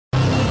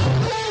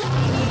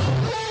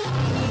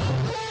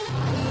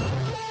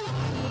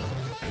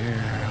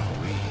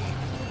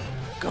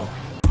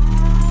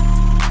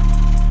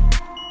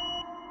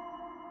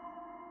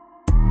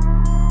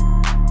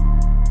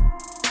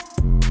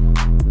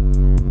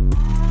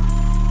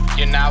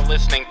now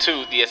listening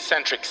to the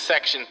Eccentric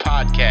Section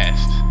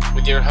podcast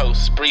with your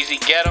hosts Breezy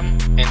Get'em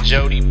and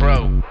Jody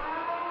Bro.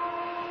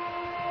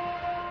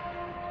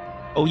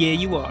 Oh yeah,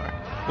 you are.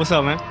 What's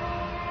up, man?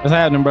 What's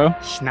happening, bro?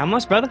 Not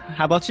much, brother.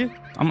 How about you?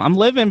 I'm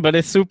living, but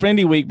it's Super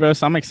Indy week, bro,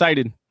 so I'm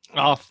excited.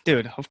 Oh,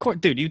 dude, of course.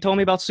 Dude, you told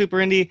me about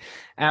Super Indy.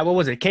 What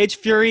was it? Cage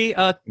Fury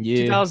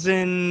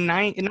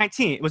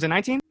 2019. Was it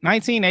 19?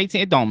 19,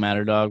 18, it don't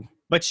matter, dog.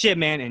 But shit,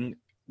 man, and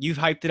you've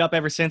hyped it up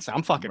ever since.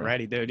 I'm fucking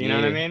ready, dude. You know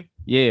what I mean?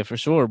 Yeah, for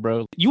sure,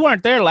 bro. You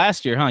weren't there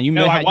last year, huh?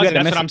 No, I wasn't.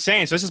 That's what I'm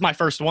saying. So this is my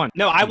first one.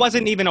 No, I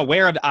wasn't even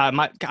aware of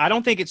I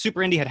don't think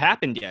Super Indy had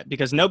happened yet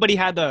because nobody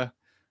had the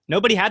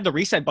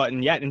reset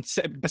button yet. And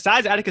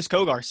besides Atticus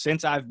Kogar,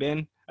 since I've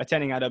been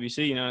attending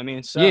IWC, you know what I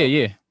mean? So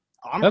yeah.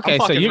 I'm okay,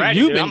 so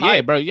you've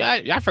been, bro.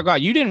 Yeah, I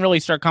forgot. You didn't really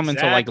start coming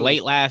until like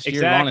late last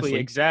year, honestly.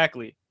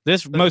 Exactly.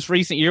 This most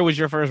recent year was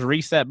your first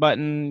reset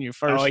button, your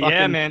first. Oh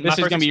yeah, man! This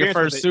is gonna be your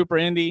first Super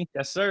Indy.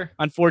 Yes, sir.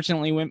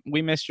 Unfortunately,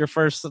 we missed your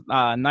first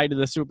night of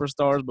the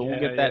Superstars, but we'll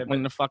get that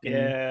when the fucking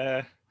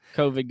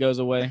COVID goes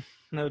away.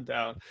 No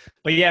doubt.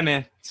 But yeah,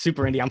 man,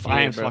 Super Indy. I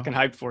am fucking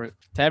hyped for it.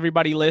 To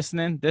everybody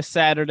listening, this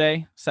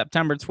Saturday,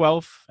 September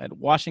 12th at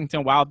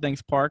Washington Wild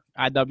Things Park,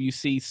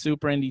 IWC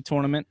Super Indy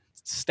Tournament.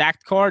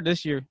 Stacked card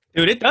this year.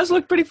 Dude, it does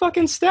look pretty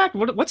fucking stacked.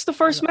 What's the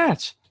first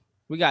match?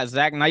 We got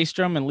Zach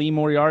Nystrom and Lee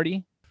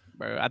Moriarty.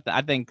 Bro,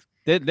 I think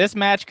this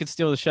match could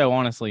steal the show,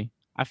 honestly.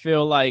 I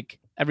feel like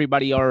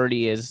everybody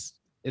already is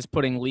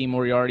putting Lee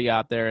Moriarty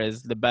out there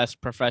as the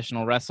best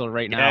professional wrestler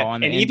right now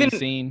on the indie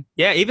scene.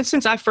 Yeah, even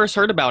since I first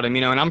heard about him,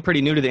 and I'm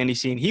pretty new to the indie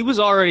scene, he was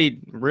already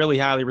really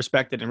highly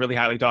respected and really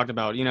highly talked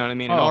about, you know what I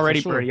mean? And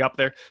already pretty up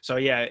there. So,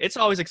 yeah, it's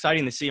always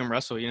exciting to see him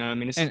wrestle, you know what I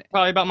mean? It's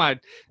probably about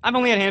I've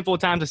only had a handful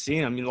of times to see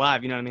him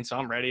live, you know what I mean? So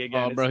I'm ready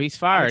again. Oh, bro, he's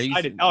fire.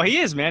 He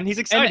is, man. He's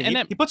excited.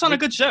 And he puts on a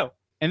good show.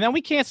 And then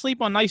we can't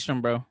sleep on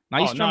Nystrom, bro.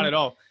 Nystrom, not at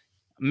all.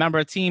 Member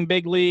of Team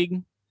Big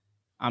League.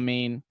 I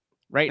mean,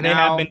 now. They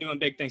have been doing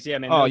big things. Yeah,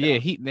 man.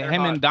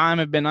 Him and Dime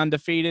have been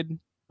undefeated.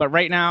 But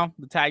right now,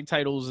 the tag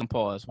title's in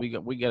pause.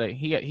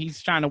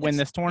 He's trying to win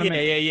this tournament.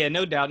 Yeah.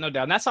 No doubt.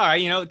 And that's all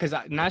right, because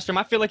Nystrom,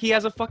 I feel like he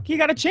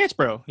got a chance,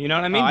 bro. You know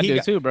what I mean? I do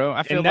too, bro.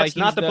 I feel like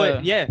he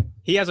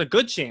has a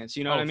good chance.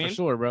 You know what I mean? For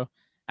sure, bro.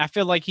 I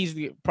feel like he's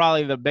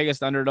probably the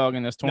biggest underdog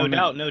in this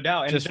tournament. No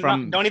doubt.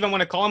 And don't even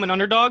want to call him an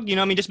underdog, you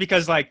know what I mean? Just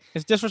because,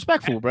 it's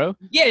disrespectful, bro.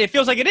 Yeah, it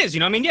feels like it is, you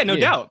know what I mean? Yeah, no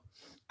doubt.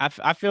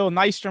 I feel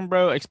Nystrom,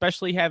 bro,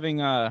 especially having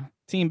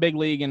Team Big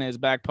League in his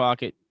back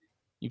pocket.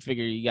 You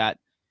figure you got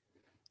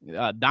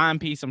Dime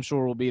Piece, I'm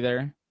sure will be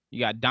there. You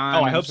got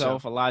Dime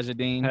himself, Elijah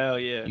Dean. Hell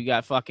yeah. You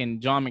got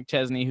fucking John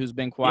McChesney, who's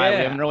been quiet.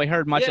 We haven't really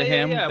heard much of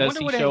him. Yeah. Does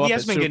he show up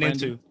at Super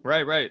Indy?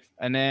 Right.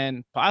 And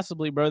then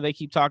possibly, bro, they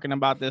keep talking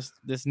about this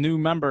new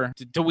member.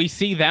 Do we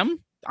see them?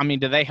 I mean,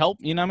 do they help?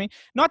 You know what I mean?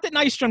 Not that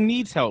Nystrom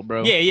needs help,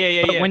 bro.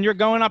 Yeah. But when you're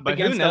going up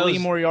against Lee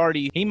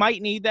Moriarty, he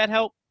might need that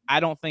help. I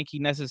don't think he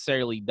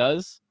necessarily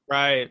does.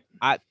 Right.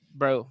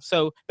 Bro.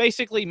 So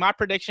basically, my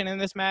prediction in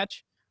this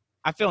match,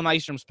 I feel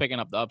Nystrom's picking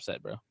up the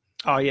upset, bro.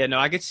 Oh yeah, no,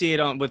 I could see it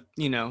on with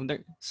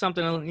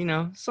something a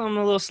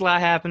little sly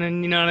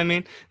happening. You know what I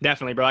mean?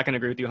 Definitely, bro. I can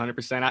agree with you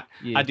 100%.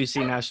 I do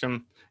see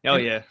Nystrom. Oh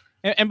yeah.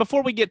 And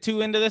before we get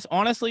too into this,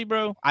 honestly,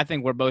 bro, I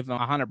think we're both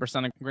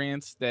 100%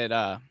 agreement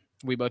that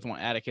we both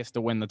want Atticus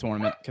to win the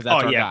tournament because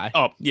that's our guy.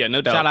 Oh yeah,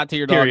 no doubt. Shout out to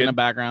your dog in the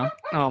background.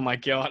 Oh my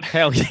god.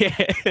 Hell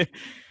yeah.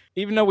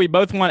 Even though we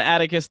both want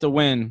Atticus to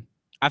win,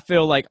 I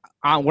feel like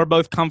we're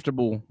both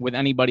comfortable with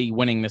anybody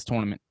winning this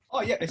tournament.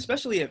 Oh, yeah,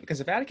 especially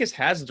because if Atticus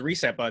has the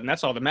reset button,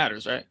 that's all that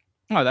matters, right?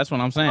 Oh, that's what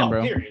I'm saying,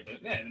 bro.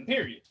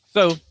 Period.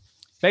 So,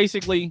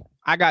 basically,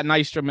 I got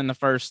Nystrom in the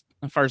first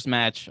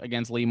match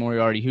against Lee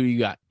Moriarty. Who you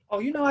got? Oh,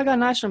 I got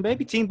Nystrom,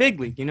 baby. Team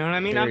Big League. You know what I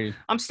mean?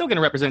 I'm still going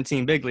to represent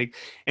Team Big League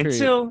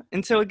until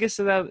it gets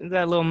to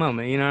that little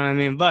moment. You know what I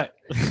mean? But,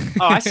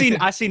 I see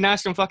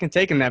Nystrom fucking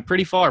taking that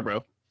pretty far,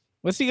 bro.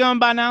 What's he going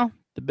by now?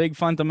 The Big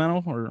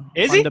Fundamental? Or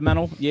Is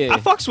Fundamental? He? Yeah. I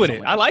fucks with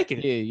it. I like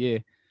it. Yeah.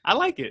 I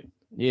like it.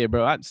 Yeah,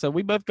 bro. So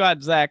we both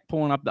got Zach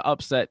pulling up the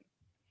upset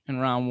in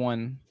round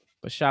one.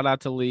 But shout out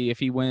to Lee if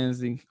he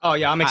wins.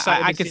 I'm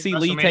excited. I could see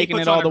Lee taking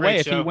it all the way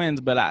if he wins,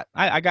 but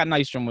I got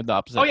Nystrom with the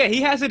upset. Oh, yeah,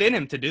 he has it in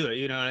him to do it.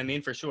 You know what I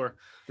mean? For sure.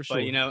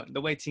 But,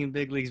 the way Team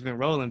Big League's been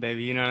rolling,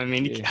 baby, you know what I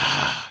mean?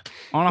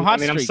 On a hot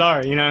streak. I'm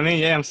sorry. You know what I mean?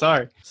 Yeah, I'm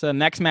sorry. So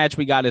next match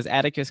we got is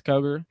Atticus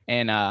Kogar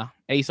and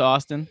Ace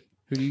Austin.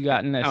 Who do you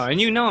got in this? Oh,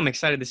 and I'm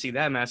excited to see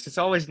that match. It's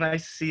always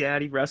nice to see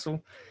Addy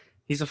wrestle.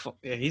 He's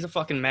a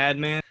fucking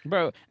madman,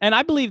 bro. And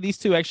I believe these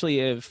two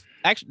actually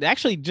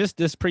just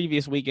this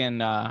previous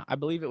weekend. I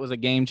believe it was a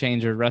Game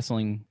Changer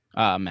wrestling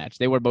match.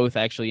 They were both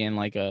actually in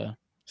like a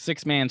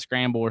 6-man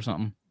scramble or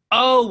something.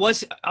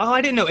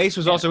 I didn't know Ace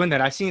was also in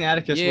that. I seen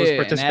Atticus was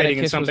participating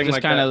in something was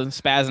like kind that. of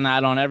spazzing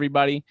out on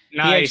everybody.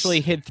 Nice. He actually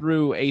hit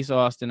through Ace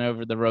Austin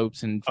over the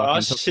ropes and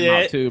fucking took him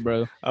out too,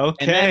 bro.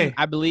 Okay. And then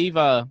I believe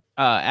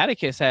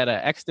Atticus had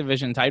an X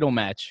Division title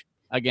match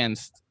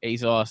against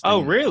Ace Austin.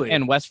 Oh, really?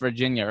 In West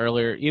Virginia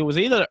earlier. It was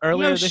either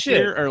earlier this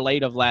year or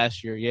late of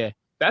last year. Yeah.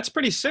 That's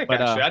pretty sick,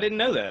 actually. I didn't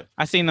know that.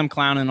 I seen them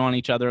clowning on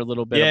each other a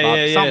little bit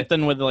about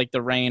something with like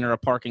the rain or a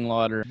parking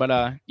lot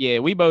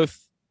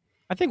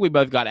I think we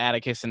both got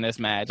Atticus in this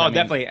match. Oh,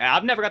 definitely.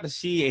 I've never got to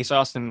see Ace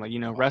Austin,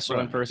 wrestle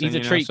in person. He's a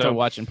treat to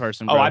watch in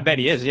person, bro. Oh, I bet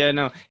he is. Yeah,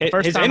 no.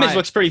 His image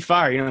looks pretty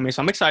fire, you know what I mean?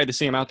 So I'm excited to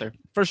see him out there.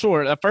 For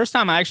sure. The first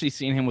time I actually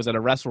seen him was at a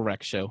Wrestle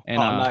Rec show. And,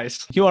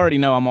 nice. You already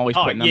know I'm always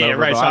putting him over.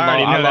 Right. So I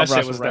already know that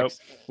shit was dope.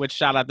 Which,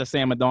 shout out to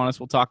Sam Adonis.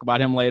 We'll talk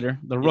about him later.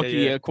 The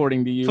rookie,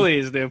 according to you.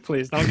 Please, dude.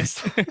 Please. Don't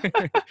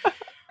get...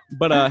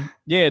 But,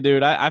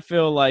 dude, I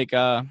feel like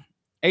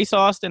Ace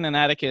Austin and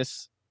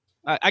Atticus...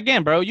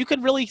 again, bro, you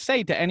could really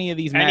say to any of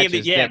these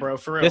matches, bro,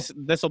 for real.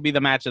 This will be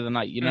the match of the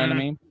night. You know what I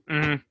mean?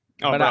 Mm-hmm.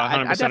 Oh, but bro,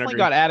 I definitely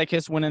got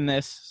Atticus winning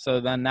this. So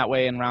then that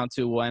way in round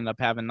 2 we'll end up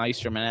having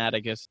Nystrom and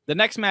Atticus. The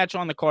next match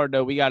on the card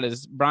though we got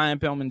is Brian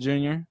Pillman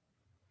Jr.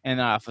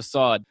 and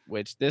Facade,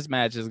 which this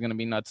match is gonna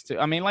be nuts too.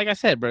 I mean, like I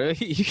said, bro,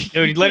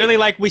 dude, literally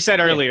like we said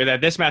earlier that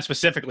this match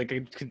specifically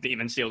could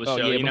even steal the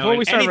show. Yeah, before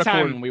we started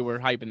recording, we were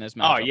hyping this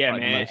match. Oh yeah,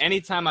 man.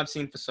 Anytime I've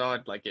seen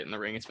Facade like get in the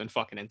ring, it's been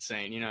fucking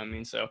insane. You know what I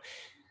mean? So.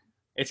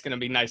 It's going to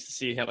be nice to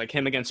see him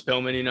against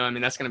Pillman, you know what I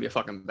mean? That's going to be a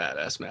fucking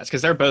badass match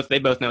because they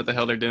both know what the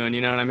hell they're doing,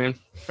 you know what I mean?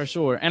 For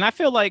sure. And I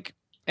feel like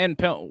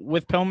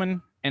with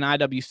Pillman and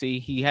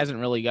IWC, he hasn't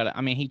really got it.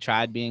 I mean, he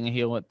tried being a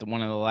heel at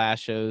one of the last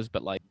shows,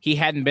 but like he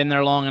hadn't been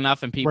there long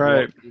enough and people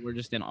were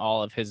just in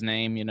awe of his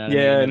name, you know what I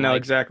mean? Yeah, no,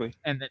 exactly.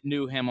 And that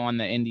knew him on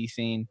the indie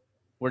scene.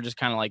 We're just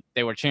kind of like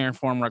they were cheering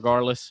for him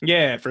regardless.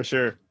 Yeah, for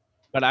sure.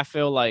 But I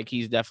feel like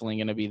he's definitely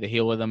going to be the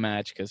heel of the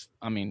match because,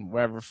 I mean,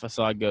 wherever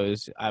Facade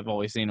goes, I've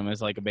always seen him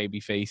as like a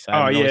baby face.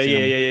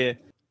 Yeah.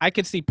 I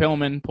could see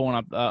Pillman pulling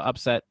up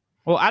upset.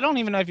 Well, I don't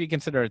even know if you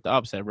consider it the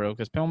upset, bro,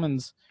 because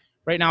Pillman's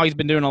right now he's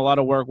been doing a lot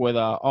of work with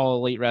All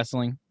Elite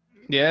Wrestling.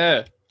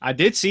 Yeah, I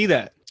did see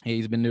that.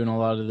 He's been doing a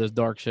lot of those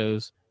dark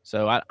shows.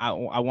 So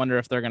I wonder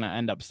if they're going to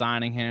end up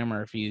signing him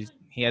or if he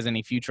has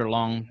any future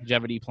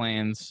longevity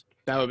plans.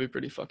 That would be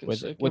pretty fucking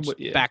sick.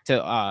 Back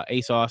to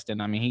Ace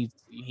Austin. I mean,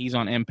 he's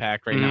on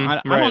Impact right now.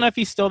 I don't know if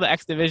he's still the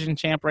X Division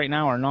champ right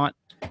now or not,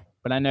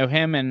 but I know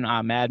him and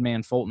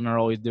Madman Fulton are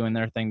always doing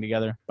their thing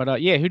together. But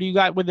who do you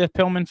got with the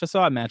Pillman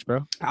Facade match,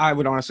 bro? I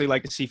would honestly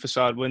like to see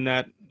Facade win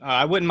that.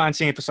 I wouldn't mind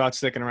seeing Facade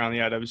sticking around the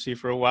IWC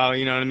for a while.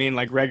 You know what I mean?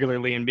 Like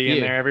regularly and being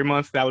there every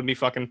month. That would be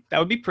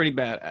pretty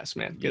badass,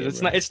 man.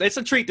 Because it's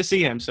a treat to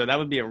see him. So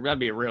that'd be a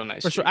real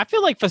nice. For sure. I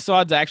feel like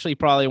Facade's actually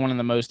probably one of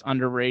the most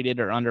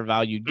underrated or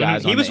undervalued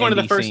guys. He was one of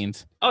the first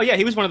scenes. Oh yeah,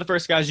 he was one of the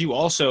first guys you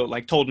also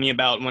like told me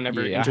about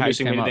whenever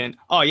introducing me to Dan.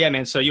 Oh yeah,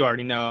 man. So you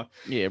already know.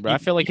 Yeah, bro. I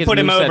feel like you put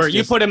him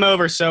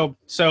over so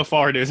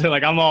far, dude.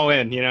 Like I'm all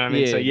in. You know what I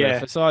mean? Yeah, so yeah.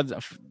 Bro,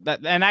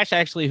 Facade's and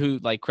actually who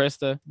like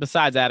Krista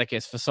besides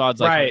Atticus,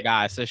 Facade's like her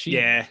guy. So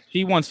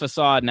she wants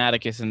Facade and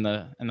Atticus in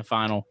the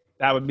final.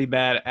 That would be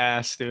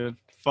badass, dude.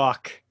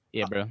 Fuck.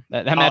 Yeah, bro.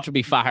 That match would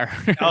be fire.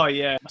 Oh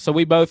yeah. So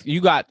we both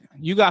you got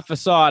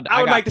Facade.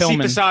 I would like to see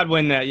Facade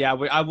win that. Yeah,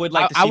 I would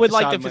like to see. I would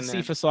like to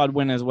see Facade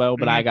win as well,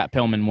 but I got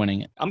Pillman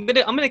winning it. I'm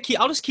gonna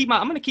keep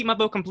my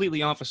vote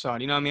completely on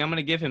Facade. You know what I mean? I'm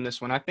gonna give him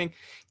this one. I think,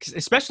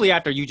 especially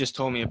after you just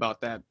told me about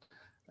that.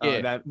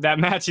 That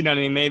match, you know what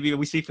I mean? Maybe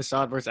we see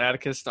Facade versus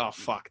Atticus. Oh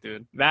fuck,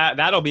 dude.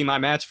 That'll be my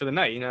match for the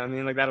night. You know what I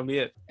mean? Like that'll be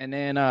it. And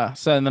then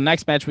so the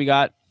next match we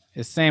got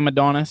is Sam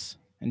Adonis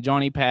and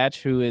Johnny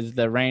Patch, who is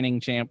the reigning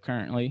champ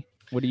currently.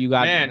 What do you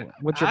got? Man,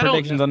 what's your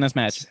predictions on this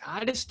match?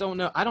 I just don't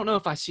know. I don't know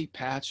if I see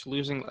Patch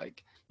losing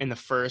like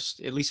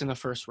at least in the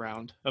first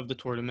round of the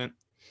tournament.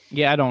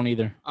 Yeah, I don't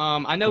either.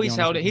 I know he's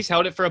held it. He's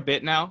held it for a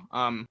bit now.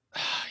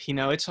 You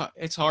know,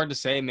 it's hard to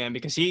say, man,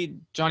 because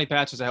Johnny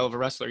Patch is a hell of a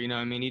wrestler. You know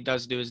what I mean? He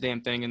does do his damn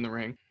thing in the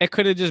ring. It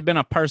could have just been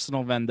a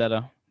personal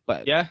vendetta,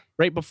 but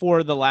right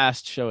before the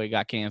last show, it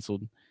got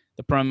canceled.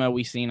 The promo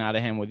we seen out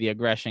of him with the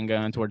aggression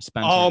going towards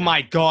Spencer. Oh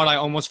my god, I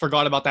almost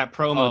forgot about that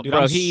promo, dude.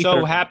 Bro, I'm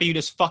so happy you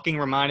just fucking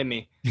reminded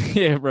me.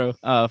 Yeah, bro.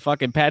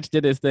 Fucking Patch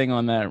did his thing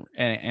on that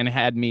and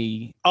had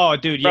me. Oh,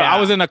 dude, yeah. Bro, I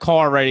was in a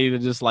car ready to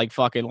just like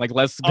fucking like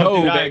let's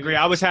go. Dude, I agree.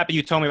 I was happy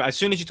you told me. As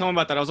soon as you told me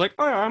about that, I was like,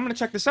 oh, I'm gonna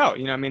check this out.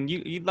 You know what I mean?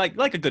 You like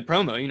a good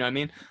promo. You know what I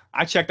mean?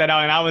 I checked that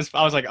out and I was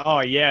like, oh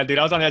yeah, dude.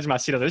 I was on the edge of my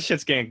seat. This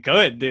shit's getting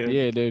good, dude.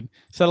 Yeah, dude.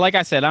 So like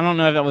I said, I don't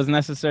know if that was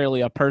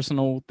necessarily a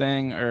personal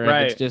thing or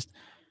if it's just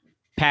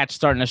Patch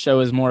starting to show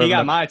is more. He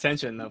got my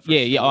attention though.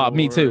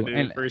 Me too. Dude,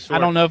 and sure. I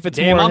don't know if it's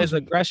more his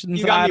aggression you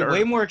side. You got me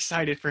way more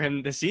excited for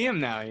him to see him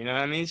now. You know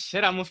what I mean?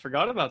 Shit, I almost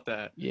forgot about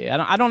that.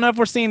 Yeah, I don't know if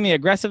we're seeing the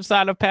aggressive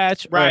side of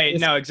Patch. Right.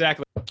 No,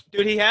 exactly.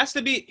 Dude, he has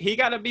to be. He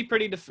got to be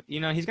pretty.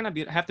 He's gonna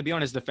have to be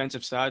on his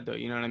defensive side though.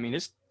 You know what I mean?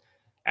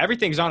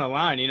 Everything's on the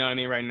line. You know what I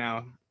mean? Right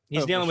now.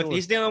 He's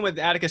dealing with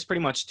Atticus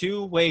pretty much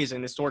two ways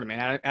in this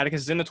tournament.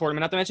 Atticus is in the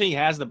tournament. Not to mention he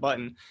has the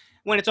button.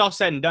 When it's all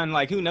said and done,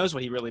 like who knows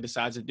what he really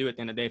decides to do at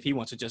the end of the day if he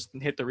wants to just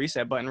hit the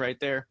reset button right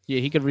there. Yeah,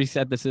 he could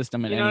reset the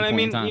system at any point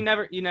in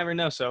time. You never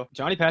know. So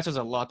Johnny Patch has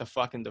a lot to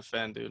fucking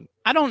defend, dude.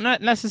 I don't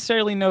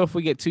necessarily know if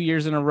we get 2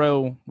 years in a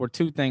row where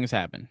two things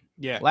happen.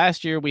 Yeah.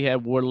 Last year we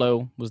had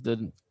Wardlow was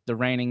the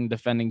reigning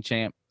defending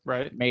champ.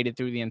 Right. Made it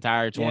through the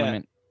entire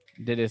tournament.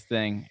 did his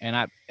thing.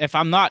 And if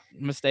I'm not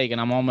mistaken,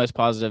 I'm almost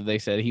positive they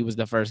said he was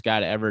the first guy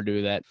to ever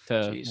do that,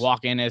 to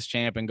walk in as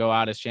champ and go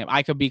out as champ.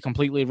 I could be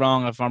completely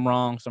wrong. If I'm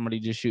wrong, somebody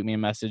just shoot me a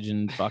message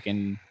and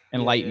fucking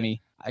enlighten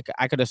me.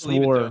 I could have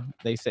swore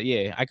they said,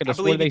 I could have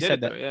swore they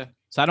said that. Yeah.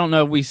 So I don't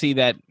know if we see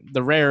that,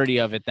 the rarity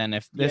of it then.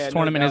 If this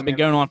tournament has been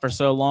going on for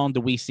so long,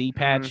 do we see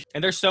Patch?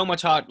 And there's so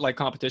much hot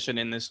competition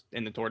in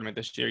the tournament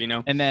this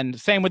year, And then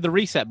same with the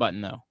reset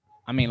button though.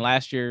 I mean,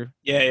 last year,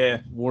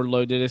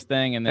 Wardlow did his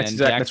thing, and then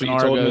Jackson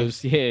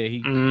Argos,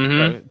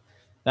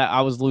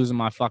 I was losing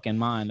my fucking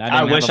mind.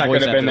 I wish I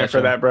could have been there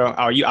for that, bro.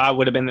 I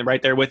would have been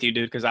right there with you,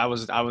 dude, because I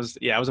was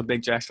a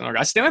big Jackson Argos.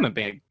 I still am a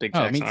big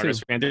Jackson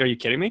Argos fan, dude. Are you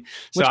kidding me?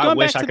 So I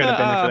wish I could have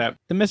been there for that.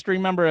 The mystery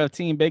member of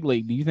Team Big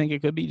League, do you think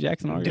it could be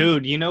Jackson Argos?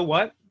 Dude, you know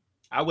what?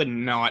 I would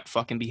not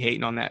fucking be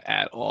hating on that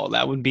at all.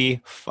 That would be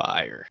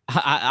fire.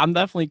 I'm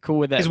definitely cool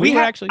with that. Because we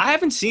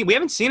haven't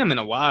seen him in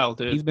a while,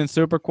 dude. He's been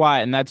super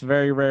quiet, and that's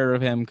very rare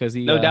of him because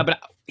he. No doubt,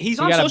 but he's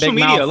on social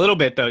media a little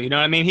bit though. You know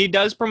what I mean? He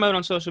does promote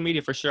on social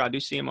media for sure. I do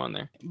see him on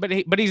there.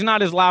 But he's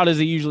not as loud as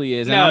he usually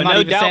is. And I'm not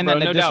even saying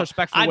that in a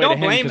disrespectful way to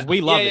him because we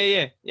love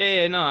it.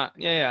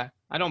 Yeah.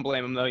 I don't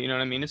blame him though. You know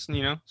what I mean? It's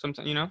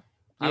sometimes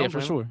Yeah,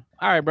 for sure.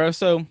 All right, bro.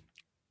 So.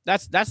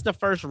 That's the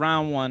first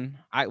round one.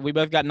 We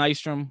both got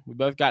Nystrom. We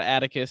both got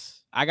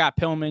Atticus. I got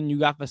Pillman. You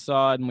got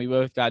Facade, and we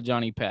both got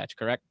Johnny Patch.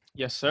 Correct?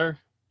 Yes, sir.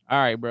 All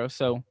right, bro.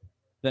 So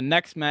the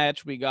next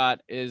match we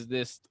got is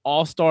this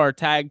all-star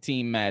tag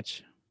team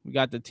match. We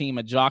got the team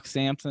of Jock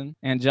Sampson,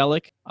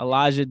 Angelic,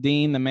 Elijah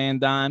Dean, the Man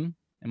Dime,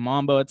 and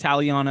Mambo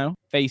Italiano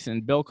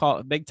facing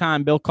big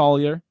time Bill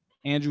Collier,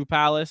 Andrew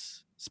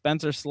Palace,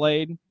 Spencer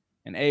Slade,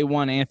 and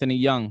A1 Anthony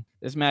Young.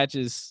 This match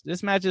is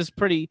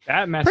pretty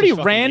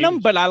random,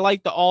 huge. But I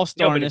like the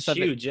all-starness of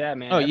it. Huge, yeah,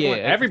 man. Oh,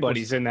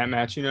 everybody's in that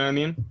match. You know what I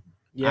mean?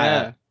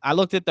 Yeah. I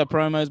looked at the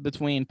promos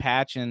between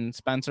Patch and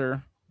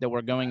Spencer that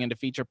were going into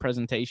feature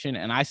presentation,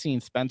 and I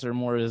seen Spencer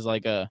more as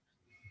like a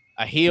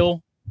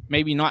heel,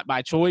 maybe not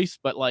by choice,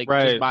 but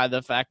just by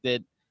the fact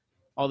that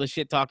all the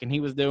shit talking he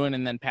was doing,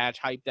 and then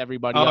Patch hyped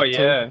everybody up. Oh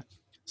yeah. Too.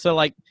 So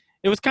it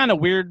was kind of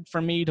weird for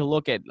me to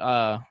look at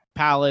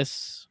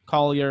Palace,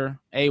 Collier,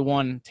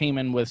 A1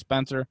 teaming with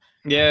Spencer.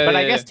 Yeah. But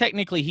I guess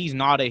technically he's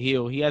not a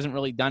heel. He hasn't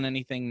really done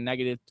anything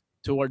negative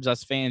towards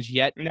us fans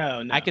yet.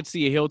 No. I could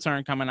see a heel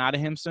turn coming out of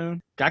him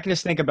soon. I can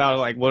just think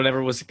about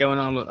whatever was going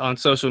on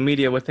social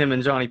media with him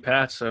and Johnny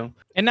Patch. So.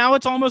 And now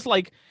it's almost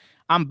like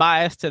I'm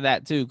biased to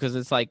that too, because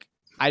it's like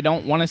I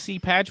don't want to see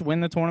Patch win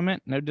the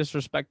tournament. No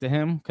disrespect to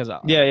him, because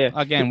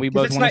again, we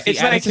both want to see.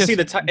 It's nice to see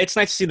it's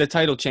nice to see the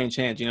title change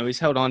hands. You know, he's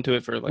held on to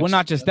it for well,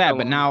 not just that,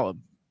 but now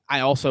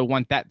I also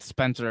want that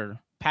Spencer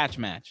Patch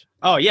match.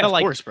 Oh yeah, of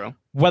course, bro.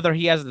 Whether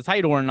he has the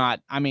title or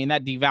not, I mean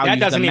that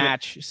devalues the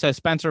match. So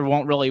Spencer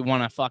won't really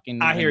want to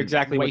fucking. I hear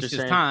exactly waste what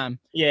you're his saying. time.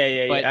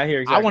 Yeah. But I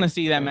hear exactly. I want to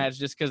see that match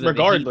just because of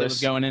the heat that was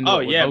going into it. Oh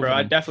yeah, bro.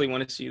 I definitely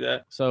want to see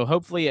that. So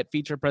hopefully at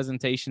feature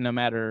presentation, no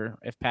matter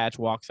if Patch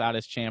walks out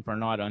as champ or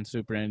not on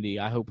Super Indy,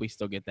 I hope we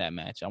still get that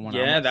match. I want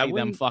to see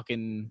them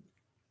fucking.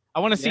 I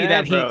want to see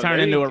that heat turn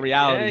into a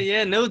reality.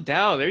 Yeah, no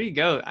doubt. There you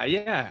go.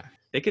 Yeah.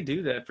 They could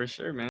do that for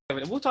sure, man.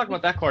 We'll talk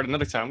about that card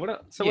another time. What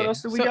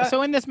else do we got?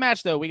 So in this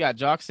match, though, we got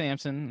Jock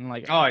Sampson.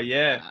 And oh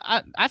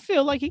yeah, I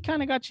feel like he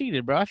kind of got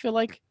cheated, bro. I feel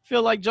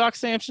like Jock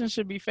Sampson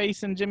should be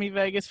facing Jimmy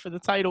Vegas for the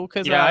title.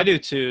 I do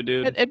too,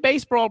 dude. At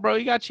baseball, bro,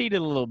 he got cheated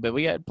a little bit.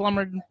 We got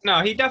Plummer.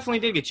 No, he definitely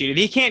did get cheated.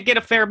 He can't get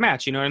a fair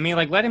match. You know what I mean?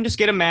 Let him just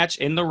get a match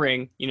in the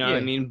ring. You know what I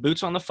mean?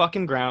 Boots on the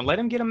fucking ground. Let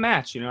him get a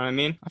match. You know what I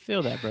mean? I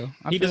feel that, bro.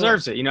 He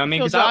deserves it. You know what I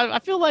mean? I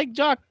feel like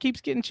Jock keeps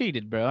getting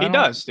cheated, bro. He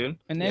does, dude.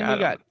 And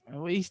then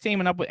he's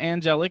teaming up with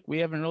Angelic. We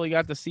haven't really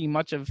got to see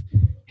much of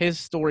his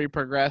story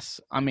progress.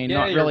 I mean,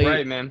 not really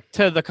right, man.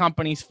 To the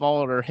company's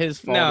fault or his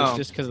fault. No. It's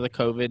just because of the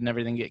COVID and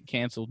everything getting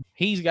canceled.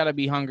 He's got to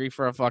be hungry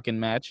for a fucking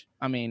match.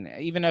 I mean,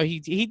 even though he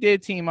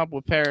did team up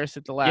with Paris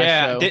at the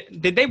last show.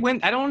 Did they win?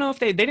 I don't know if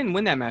they didn't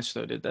win that match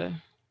though, did they?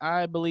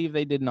 I believe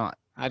they did not.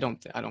 I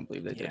don't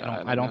believe they did.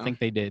 I don't think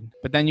they did.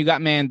 But then you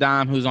got Man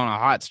Dime, who's on a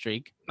hot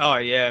streak. Oh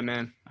yeah,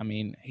 man. I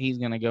mean, he's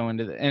gonna go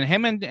into and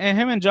him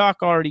and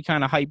Jock already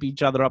kind of hype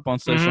each other up on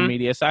social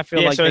media. So I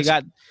feel like they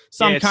got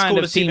some kind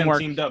of teamwork.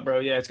 Teamed up, bro.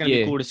 Yeah, it's gonna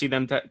be cool to see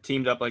them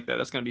teamed up like that.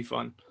 That's gonna be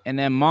fun. And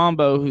then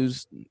Mambo,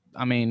 who's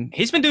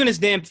he's been doing his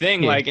damn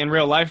thing like in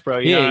real life, bro.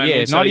 You know what I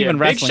mean? Not even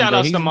wrestling. Big shout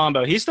outs to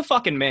Mambo. He's the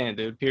fucking man,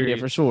 dude. Period.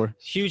 Yeah, for sure.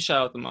 Huge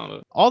shout out to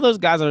Mambo. All those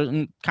guys are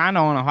kind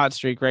of on a hot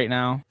streak right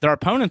now. Their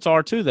opponents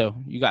are too, though.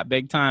 You got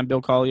big time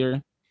Bill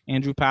Collier,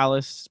 Andrew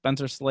Palace,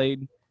 Spencer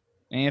Slade,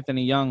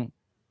 Anthony Young.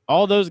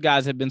 All those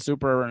guys have been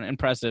super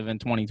impressive in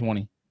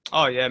 2020.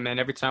 Oh yeah, man.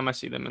 Every time I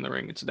see them in the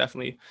ring, it's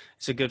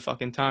a good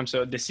fucking time.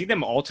 So to see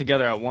them all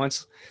together at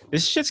once,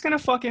 this shit's gonna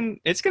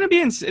be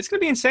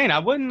insane. I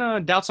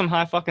wouldn't doubt some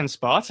high fucking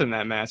spots in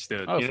that match,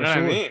 dude. Oh, you know for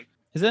sure. what I mean?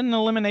 Is that an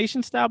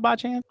elimination style by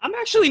chance? I'm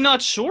actually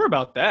not sure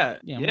about that.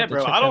 Yeah,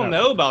 bro. I don't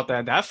know about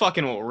that. That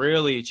fucking will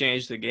really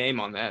change the game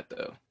on that,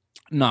 though.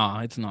 No,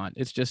 it's not.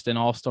 It's just an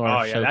all-star.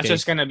 Oh yeah, showcase. That's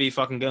just gonna be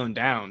fucking going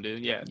down,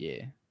 dude. Yeah.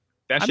 Yeah.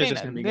 That's just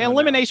gonna be. The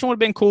elimination would have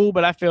been cool,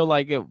 but I feel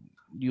like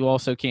you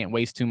also can't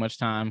waste too much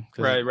time.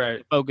 Right.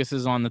 The focus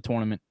is on the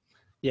tournament.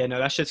 Yeah, no,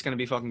 that shit's going to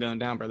be fucking going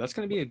down, bro. That's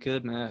going to be a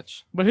good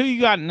match. But who you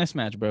got in this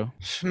match, bro?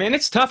 Man,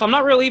 it's tough. I'm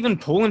not really even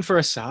pulling for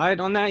a side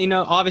on that.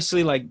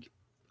 Obviously, like,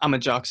 I'm a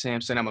Jock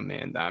Sampson. I'm a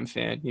Man Dime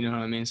fan. You know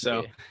what I mean?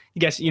 So, I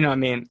guess, you know what I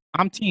mean?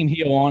 I'm team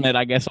heel on it,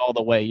 I guess, all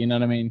the way. You know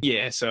what I mean?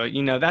 Yeah, so,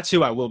 that's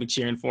who I will be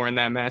cheering for in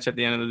that match at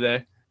the end of the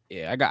day.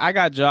 Yeah, I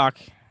got Jock,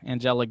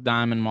 Angelic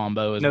Diamond,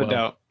 Mambo as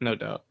well. No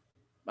doubt.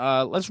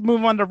 Let's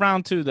move on to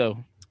round 2,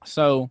 though.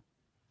 So,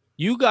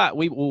 we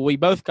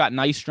both got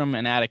Nystrom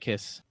and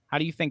Atticus. How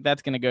do you think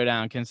that's going to go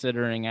down,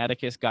 considering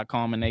Atticus got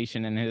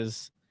Culmination in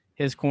his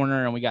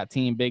corner, and we got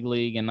Team Big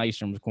League and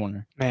Nystrom's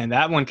corner? Man,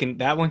 that one can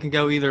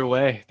go either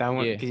way. That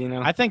one,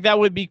 I think that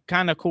would be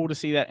kind of cool to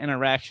see that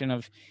interaction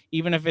of,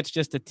 even if it's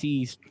just a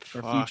tease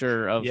for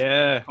future of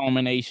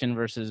Culmination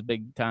versus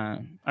Big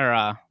Time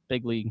or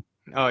Big League.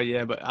 Oh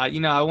yeah, but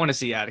I want to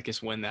see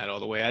Atticus win that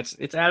all the way.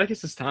 It's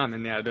Atticus's time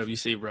in the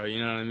IWC, bro. You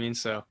know what I mean?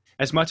 So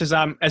as much as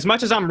I'm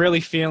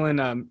really feeling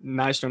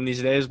Nystrom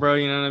these days, bro.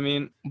 You know what I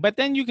mean? But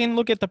then you can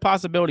look at the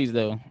possibilities,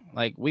 though.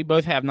 Like, we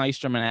both have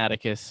Nystrom and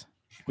Atticus.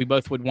 We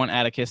both would want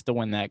Atticus to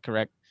win that,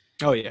 correct?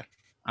 Oh yeah.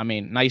 I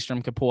mean,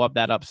 Nystrom could pull up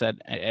that upset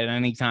at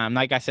any time.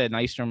 Like I said,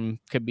 Nystrom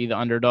could be the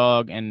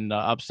underdog and the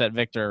upset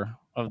victor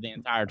of the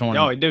entire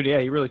tournament. Oh, dude, yeah,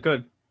 he really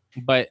could.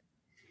 But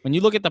when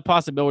you look at the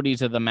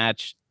possibilities of the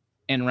match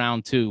in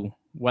round 2,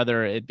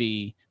 whether it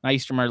be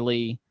Nystrom or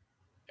Lee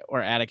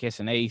or Atticus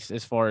and Ace,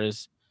 as far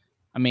as,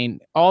 I mean,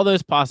 all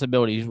those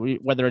possibilities,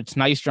 whether it's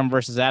Nystrom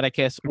versus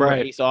Atticus or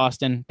Ace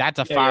Austin, that's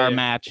a fire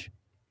match.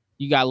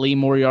 You got Lee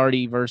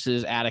Moriarty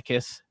versus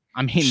Atticus.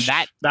 I mean,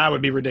 that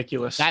would be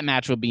ridiculous. That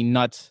match would be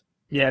nuts.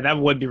 Yeah, that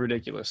would be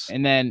ridiculous.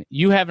 And then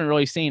you haven't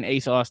really seen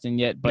Ace Austin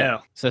yet,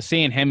 but so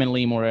seeing him and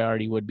Lee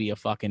Moriarty would be a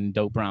fucking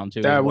dope round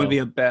 2. That would be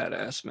a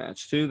badass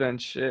match too. Then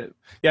shit.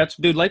 Yeah,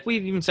 dude. Like we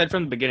even said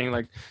from the beginning,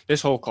 like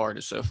this whole card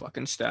is so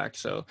fucking stacked.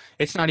 So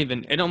it's not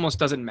even. It almost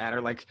doesn't matter.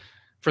 Like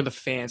for the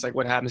fans, like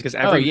what happens, because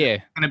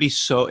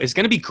it's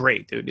gonna be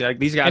great, dude. Like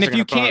these guys. And if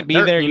you can't be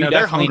there, you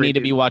definitely need to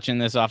be watching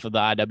this off of the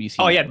IWC.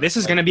 Oh yeah, this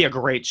is gonna be a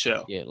great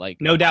show. Yeah, like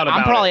no doubt about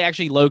it. I'm probably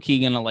actually low key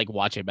gonna like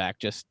watch it back.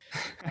 Just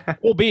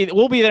we'll be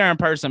there in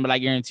person, but I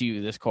guarantee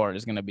you this card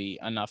is gonna be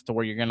enough to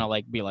where you're gonna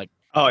like be like,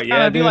 oh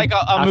yeah, be like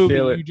a movie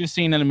you just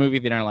seen in a movie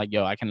theater and like,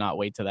 yo, I cannot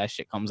wait till that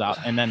shit comes out,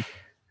 and then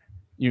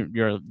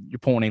you're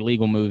pulling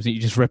illegal moves and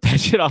you just rip that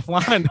shit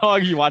offline,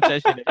 dog. You watch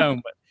that shit at home,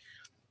 but.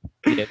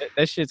 Yeah,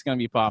 that shit's going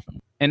to be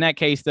popping. In that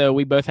case, though,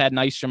 we both had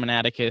Nystrom and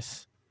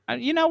Atticus.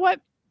 You know what?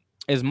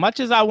 As much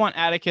as I want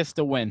Atticus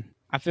to win,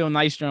 I feel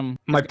Nystrom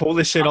might pull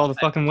this shit all the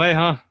fucking way,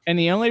 huh? And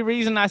the only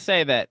reason I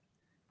say that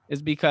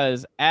is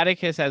because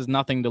Atticus has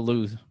nothing to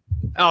lose.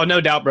 Oh,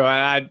 no doubt, bro.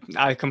 I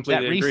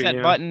completely agree. That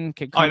reset button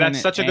could come that's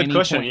such a good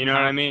cushion, you know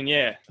what I mean?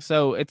 Yeah.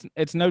 So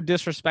it's no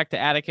disrespect to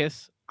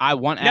Atticus. I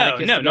want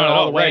Atticus to go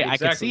all the way. Right,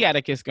 exactly. I could see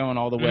Atticus going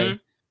all the way.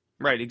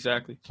 Right,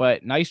 exactly.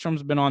 But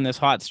Nystrom's been on this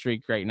hot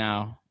streak right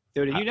now.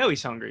 Dude, and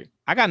he's hungry.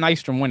 I got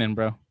Nystrom winning,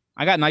 bro.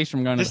 I got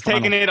Nystrom going just to the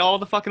finals. Taking it all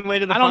the fucking way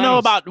to the finals. I don't know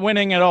about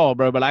winning at all,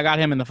 bro, but I got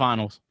him in the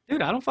finals.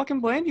 Dude, I don't fucking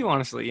blame you,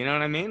 honestly. You know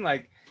what I mean?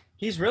 Like,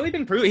 he's really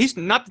been proving. He's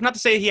not to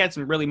say he had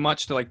some really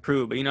much to, like,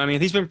 prove, but, you know what I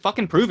mean? He's been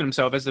fucking proving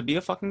himself as to be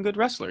a fucking good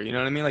wrestler. You know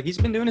what I mean? Like, he's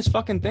been doing his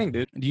fucking thing,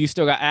 dude. Do you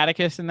still got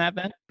Atticus in that,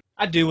 then?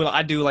 I do.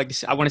 Like,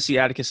 I want to see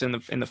Atticus in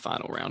the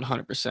final round,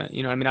 100%.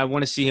 You know what I mean? I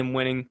want to see him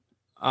winning.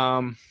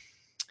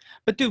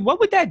 But, dude, what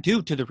would that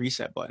do to the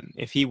reset button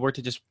if he were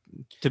to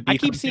be I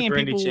keep seeing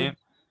people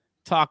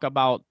talk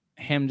about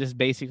him just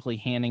basically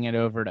handing it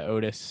over to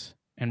Otis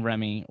and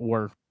Remy,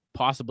 or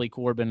possibly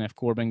Corbin if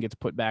Corbin gets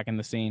put back in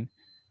the scene.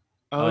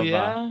 Of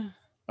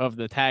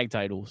the tag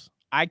titles.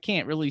 I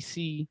can't really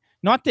see,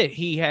 not that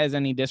he has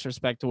any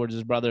disrespect towards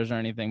his brothers or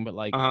anything, but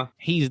like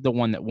he's the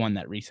one that won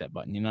that reset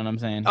button. You know what I'm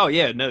saying? Oh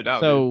yeah, no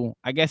doubt. So dude.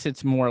 I guess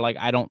it's more like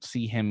I don't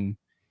see him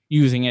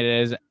using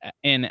it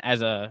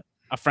as a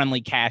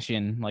friendly cash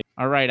in. Like,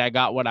 all right, I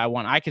got what I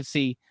want. I could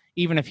see.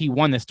 Even if he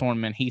won this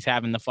tournament, he's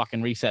having the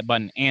fucking reset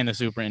button and the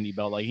Super Indie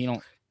belt. Like, you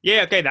don't.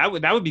 Yeah, okay, that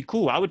would be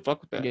cool. I would fuck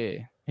with that.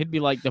 Yeah, it'd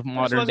be like the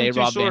modern day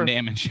Rob Van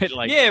Dam and shit.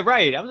 Like, yeah,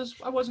 right.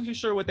 I wasn't too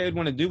sure what they would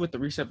want to do with the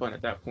reset button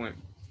at that point.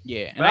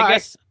 Yeah, and I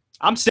guess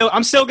I'm still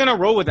gonna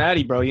roll with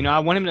Addy, bro. You know, I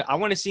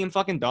want to see him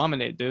fucking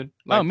dominate, dude.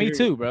 Like, me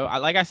too, bro.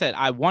 Like I said,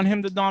 I want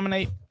him to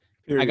dominate.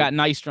 Period. I got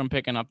Nystrom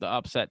picking up the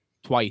upset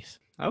twice.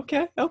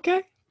 Okay,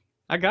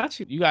 I got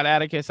you. You got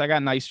Atticus. I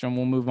got Nystrom.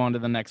 We'll move on to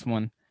the next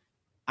one.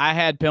 I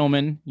had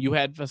Pillman, you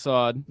had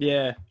Facade.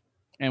 Yeah.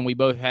 And we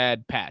both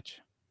had Patch.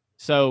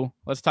 So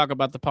let's talk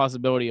about the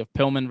possibility of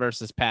Pillman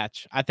versus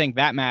Patch. I think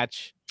that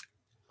match.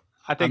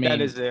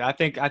 That is it. I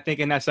think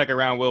in that second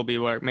round will be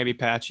where maybe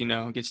Patch,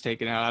 gets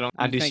taken out.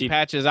 I do see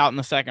Patch is out in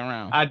the second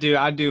round.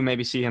 I do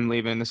maybe see him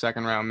leaving in the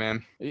second round,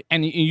 man.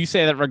 And you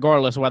say that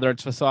regardless whether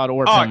it's Facade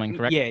or Pillman,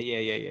 correct?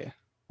 Yeah.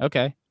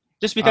 Okay.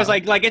 Just because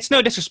like it's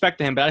no disrespect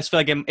to him, but I just feel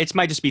like it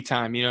might just be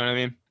time. You know what I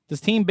mean?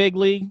 Does Team Big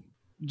League?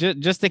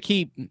 Just to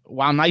keep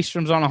while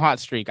Nystrom's on a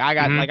hot streak. I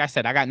got like I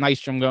said, I got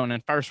Nystrom going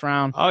in first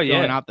round. Oh yeah,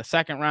 going out the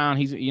second round.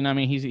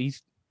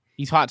 He's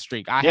hot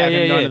streak. I have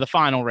him going to the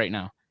final right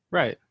now.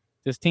 Right.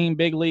 This team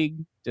big league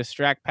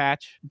distract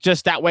Patch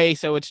just that way,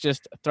 so it's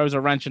just throws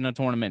a wrench in the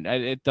tournament.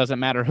 It doesn't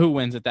matter who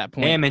wins at that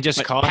point. Damn, and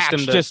just cost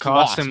him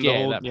the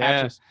whole.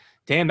 Yeah.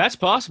 Damn, that's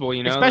possible,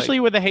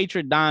 especially with the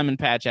hatred Dime and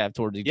Patch have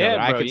towards each other.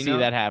 I could see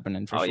that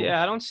happening for sure.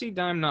 Yeah, I don't see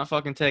Dime not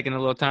fucking taking a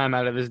little time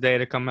out of his day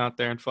to come out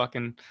there and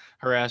fucking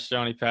harass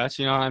Johnny Patch.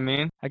 You know what I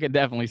mean? I could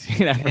definitely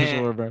see that for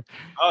sure, bro.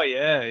 Oh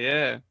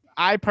yeah.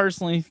 I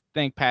personally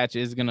think Patch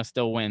is gonna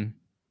still win.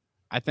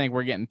 I think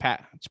we're getting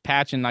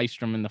Patch and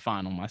Nystrom in the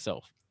final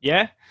myself.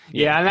 Yeah,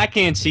 and I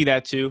can see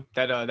that too.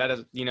 That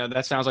is,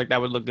 that sounds like that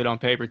would look good on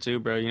paper too,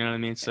 bro. You know what I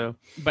mean? So,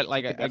 but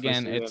like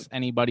again, it's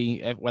anybody,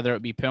 whether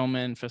it be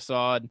Pillman,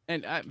 Facade,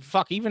 and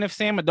even if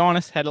Sam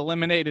Adonis had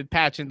eliminated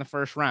Patch in the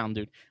first round,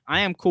 dude, I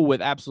am cool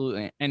with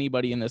absolutely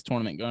anybody in this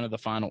tournament going to the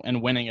final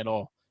and winning it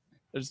all.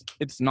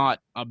 It's not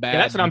a bad.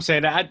 Yeah, that's what I'm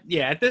saying.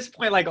 At this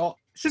point, like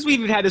since we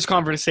even had this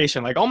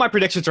conversation, like all my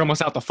predictions are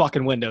almost out the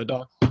fucking window,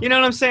 dog. You know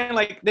what I'm saying?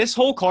 Like this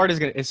whole card is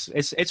gonna,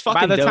 it's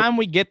fucking. By the time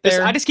we get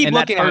there, I just keep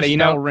looking at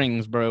it.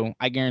 Rings, bro.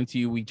 I guarantee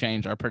you, we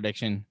change our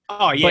prediction.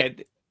 Oh yeah.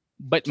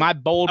 But my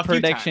bold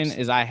prediction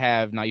is I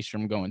have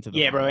Nystrom going to the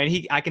final. Bro,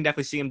 and I can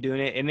definitely see him doing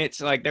it, and it's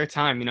like their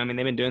time. You know, what I mean,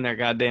 they've been doing their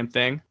goddamn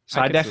thing. So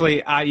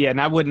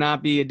and I would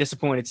not be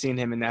disappointed seeing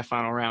him in that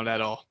final round at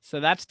all. So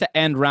that's to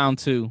end round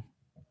 2.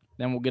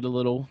 Then we'll get a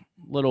little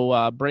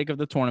break of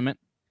the tournament.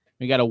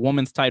 We got a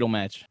women's title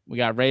match. We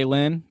got Ray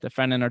Lynn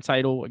defending her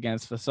title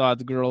against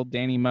Facade's girl,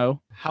 Danny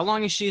Moe. How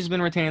long has she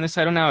been retaining this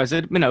title now? Has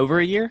it been over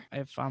a year?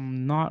 If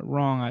I'm not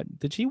wrong,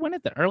 did she win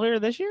it earlier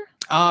this year?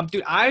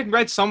 Dude, I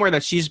read somewhere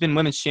that she's been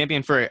women's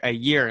champion for a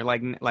year.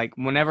 Like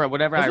whatever I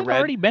read. Has it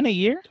already been a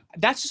year?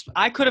 That's just,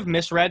 I could have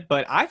misread,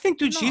 but I think,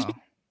 dude, she's been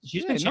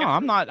champion. No,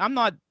 I'm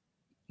not.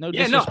 No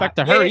disrespect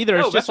to her either.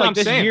 It's just like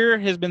this year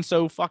has been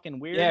so fucking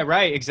weird. Yeah,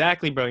 right.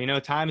 Exactly, bro.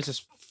 Time has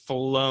just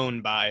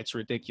flown by. It's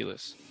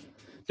ridiculous.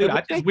 Dude,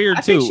 I think weird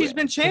I think she's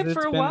been champ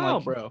for a while,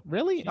 bro.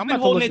 Really? I'm gonna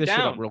hold it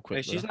down real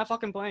quick. She's not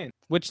fucking playing.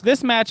 Which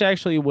this match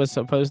actually was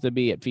supposed to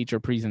be at feature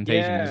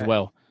presentation as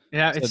well.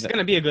 Yeah, it's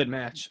gonna be a good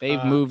match.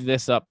 They've moved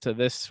this up to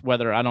this.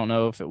 Whether I don't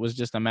know if it was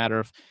just a matter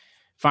of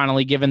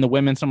finally giving the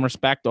women some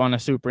respect on a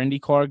Super Indy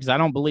card, because I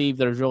don't believe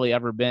there's really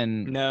ever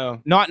been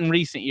not in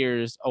recent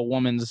years a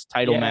woman's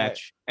title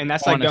match. And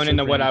that's like going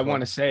into what I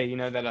want to say,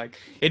 that like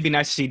it'd be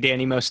nice to see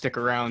Danny Moe stick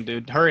around,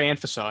 dude. Her and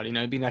Facade,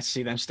 it'd be nice to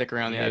see them stick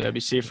around the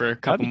IWC for a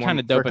couple more. Kind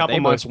of dope. For a couple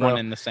months, won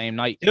in the same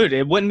night, dude.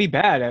 It wouldn't be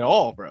bad at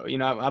all, bro.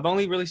 I've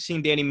only really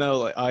seen Danny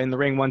Moe in the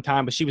ring one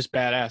time, but she was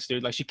badass,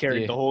 dude. Like she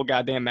carried the whole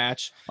goddamn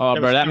match. Oh,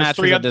 bro, that match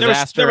was a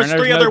disaster. There was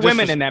 3 other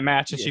women in that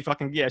match, and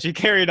she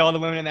carried all the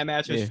women in that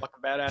match. It was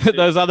fucking badass.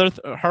 Those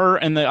her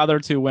and the other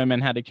 2 women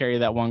had to carry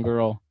that one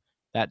girl.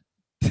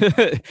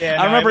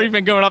 I remember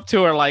even going up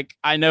to her like,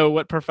 I know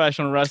what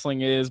professional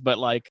wrestling is, but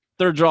like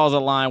there draws a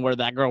line where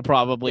that girl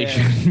probably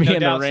shouldn't be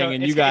in the ring,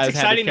 and you guys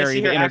had to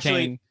carry the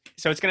entertaining.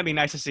 So it's gonna be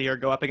nice to see her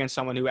go up against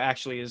someone who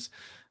actually is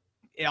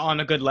on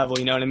a good level,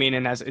 you know what I mean?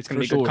 And it's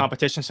gonna be good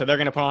competition. So they're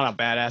gonna put on a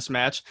badass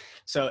match.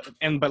 So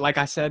but like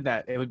I said,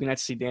 that it would be nice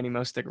to see Danny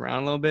Moe stick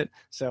around a little bit.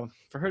 So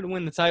for her to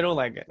win the title,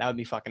 like that would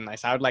be fucking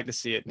nice. I would like to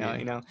see it now.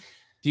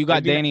 Do you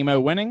got Danny Moe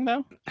winning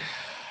though?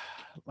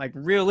 Like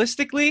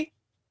realistically.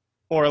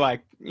 Or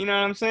like, you know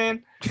what I'm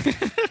saying?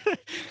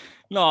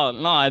 No,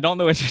 I don't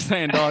know what you're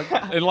saying, dog.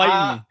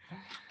 Enlighten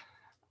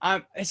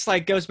me. It's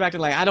like goes back to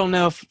like I don't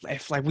know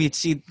if like we'd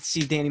see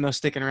Danny Moe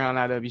sticking around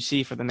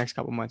IWC for the next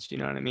couple months. You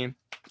know what I mean?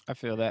 I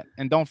feel that.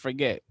 And don't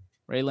forget,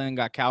 Raylan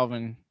got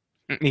Calvin.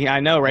 Yeah, I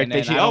know, right?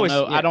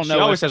 I don't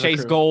know if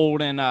Chase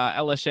Gold and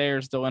Ella Shea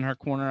are still in her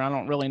corner. I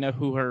don't really know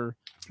who her.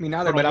 I mean,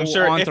 neither, but I'm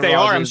sure if they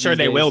are, I'm sure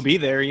they will be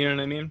there. You know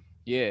what I mean?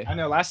 Yeah. I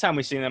know. Last time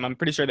we seen them, I'm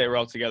pretty sure they were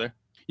all together.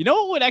 You know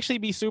what would actually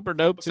be super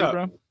dope too,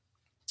 bro?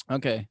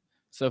 Okay,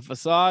 so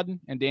Facade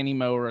and Danny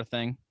Moe are a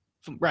thing,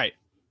 right?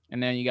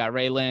 And then you got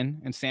Ray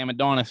Lynn and Sam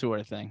Adonis who are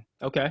a thing.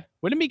 Okay,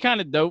 wouldn't it be kind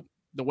of dope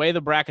the way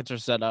the brackets are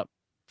set up?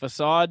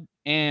 Facade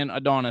and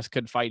Adonis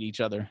could fight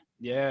each other.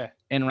 Yeah,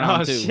 in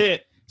round 2.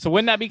 Shit. So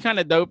wouldn't that be kind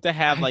of dope to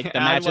have like the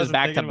matches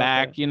back to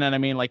back? You know what I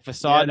mean? Like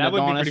Facade and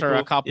Adonis are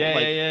a couple. Yeah,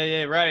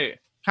 yeah, right.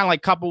 Kind of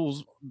like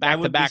couples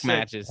back to back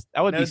matches.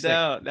 That would be sick. No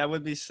doubt. That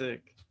would be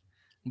sick.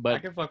 But I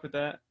can fuck with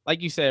that.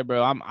 Like you said,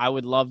 bro, I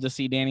would love to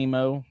see Danny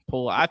Moe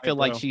pull. I feel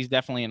like she's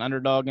definitely an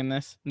underdog in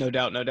this. No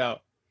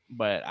doubt.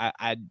 But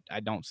I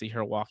don't see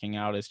her walking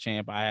out as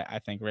champ.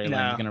 I think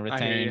Raylan's gonna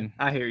retain.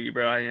 I hear you,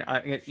 bro.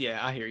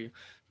 I hear you.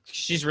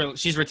 She's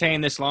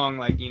retained this long,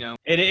 like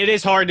it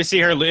is hard to see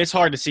her. It's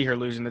hard to see her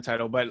losing the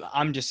title, but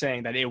I'm just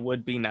saying that it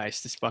would be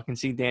nice to fucking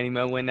see Danny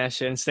Moe win that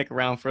shit and stick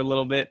around for a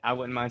little bit. I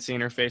wouldn't mind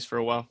seeing her face for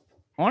a while.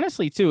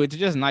 Honestly, too, it's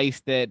just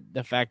nice that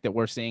the fact that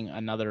we're seeing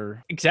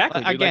another.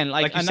 Exactly. Again,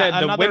 like you said,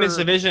 the women's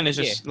division is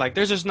just like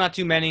there's just not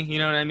too many. You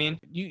know what I mean?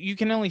 You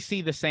can only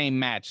see the same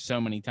match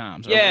so many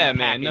times. Yeah,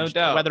 man, no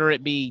doubt. Whether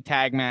it be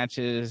tag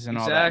matches and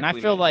all that. And I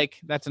feel like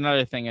that's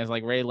another thing is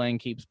like Ray Lynn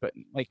keeps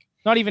putting like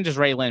not even just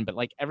Ray Lynn, but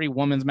like every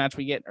women's match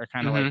we get are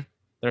kind of like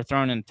they're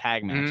thrown in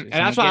tag matches. And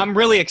that's why I'm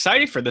really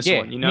excited for this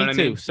one. You know what I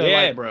mean? So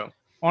yeah, like, bro.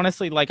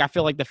 honestly, like I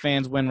feel like the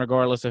fans win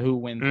regardless of who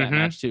wins that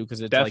match too,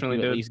 because it's definitely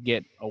like you at least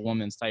get a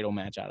women's title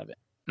match out of it.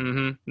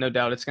 No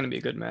doubt, it's gonna be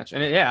a good match,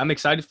 and I'm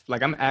excited.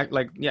 Like I'm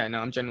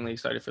genuinely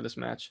excited for this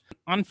match.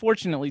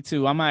 Unfortunately,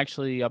 too, I'm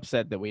actually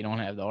upset that we don't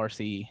have the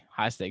RC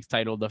high stakes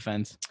title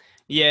defense.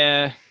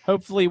 Yeah,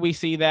 hopefully we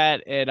see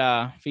that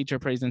at feature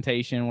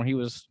presentation where he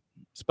was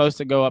supposed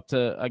to go up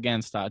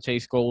against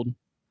Chase Gold.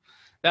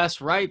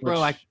 That's right,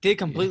 bro. I did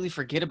completely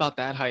forget about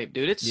that hype,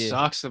 dude. It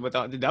sucks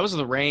that was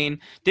the rain.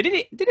 Did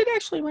it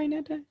actually rain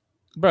that day,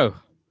 bro?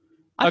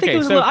 I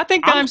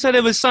think Dime said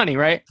it was sunny,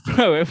 right?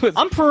 Bro, it was.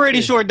 I'm pretty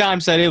sure Dime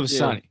said it was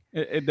sunny.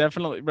 It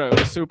definitely, bro. It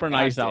was super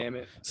nice out. Damn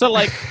it. So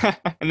like,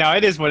 no,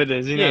 it is what it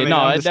is. You know what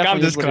I mean? No, I'm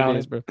just what it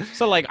is, bro.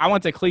 So like, I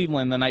went to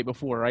Cleveland the night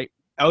before, right?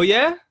 Oh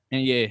yeah.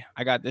 And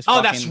I got this.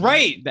 Oh, that's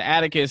right. The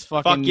Atticus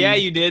fucking. Fuck yeah,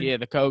 you did. Yeah,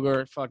 the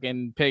Cougar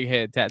fucking pig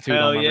head tattooed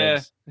on my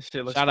ribs.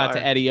 Shout out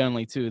to Eddie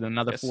Only too,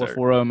 another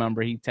 440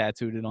 member. He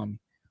tattooed it on me.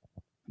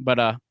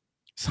 But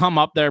so I'm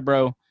up there,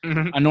 bro.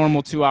 A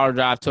normal 2-hour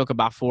drive took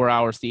about 4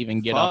 hours to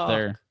even get up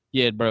there.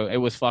 Yeah, bro. It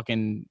was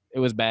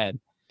bad.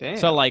 Damn.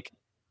 So like,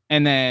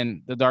 and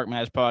then the Dark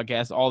Match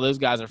podcast, all those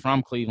guys are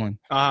from Cleveland.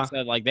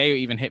 So like, they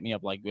even hit me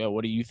up like, "Yo,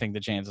 what do you think the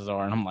chances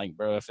are?" And I'm like,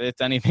 "Bro, if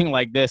it's anything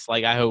like this,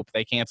 like I hope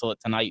they cancel it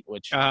tonight."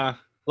 Which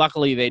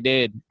luckily they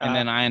did. And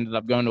then I ended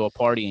up going to a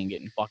party and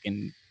getting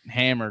fucking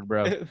hammered,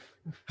 bro.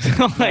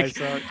 Like,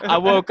 I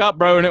woke up,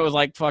 bro, and it was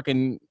like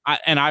fucking.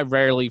 I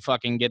rarely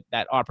fucking get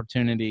that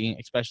opportunity,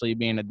 especially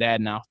being a dad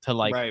now, to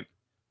like.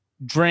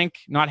 Drink,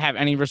 not have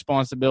any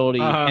responsibility,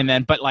 and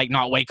then but like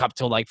not wake up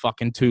till like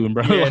fucking 2,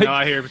 bro. Yeah, like, no,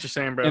 I hear what you're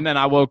saying, bro. And then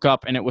I woke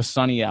up and it was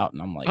sunny out,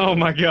 and I'm like, oh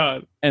my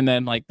god. And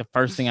then like the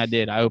first thing I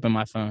did, I opened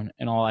my phone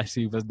and all I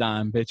see was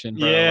Dime bitching,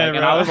 bro. Yeah, like,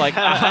 and I was like,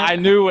 I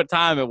knew what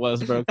time it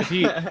was, bro, because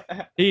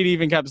he'd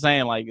even kept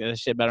saying like,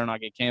 this shit better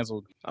not get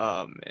canceled.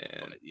 Oh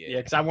man, yeah,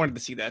 because I wanted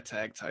to see that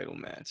tag title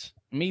match.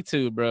 Me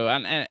too, bro.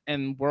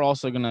 And we're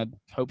also gonna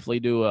hopefully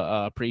do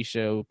a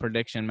pre-show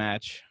prediction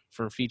match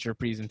for feature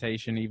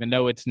presentation, even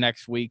though it's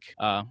next week.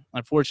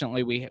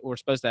 Unfortunately, we're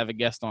supposed to have a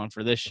guest on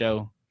for this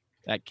show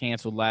that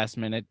canceled last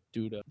minute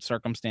due to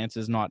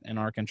circumstances not in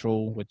our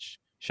control, which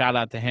shout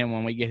out to him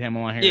when we get him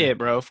on here. Yeah,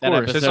 bro, of that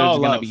course. episode's it's all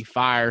gonna love. be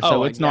fire,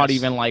 so it's not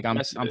even like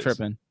I'm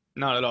tripping.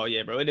 Not at all,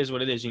 yeah, bro. It is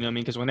what it is, you know what I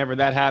mean? Because whenever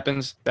that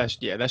happens, that's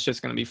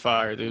just gonna be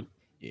fire, dude.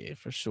 Yeah,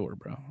 for sure,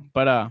 bro.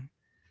 But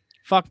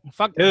fuck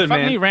dude,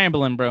 me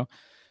rambling, bro. All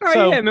right,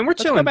 yeah, man, we're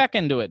chilling. Let's go back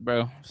into it,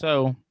 bro.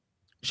 So,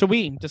 should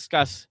we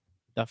discuss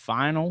the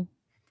final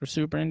for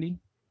Super Indy,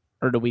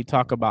 or do we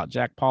talk about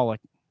Jack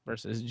Pollock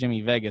versus Jimmy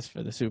Vegas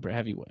for the Super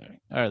Heavyweight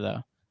or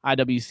the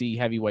IWC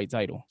Heavyweight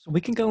title? So we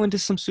can go into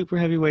some Super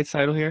Heavyweight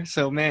title here.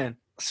 So man,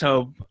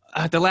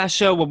 at the last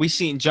show, what we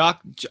seen,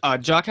 Jock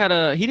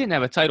had he didn't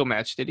have a title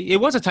match, did he?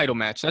 It was a title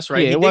match. That's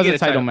right. Yeah, it was a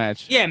title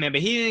match. Yeah, man, but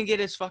he didn't get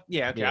his fuck.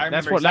 Yeah, okay, I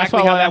remember that's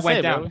exactly how that went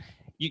went down. Bro.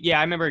 Yeah,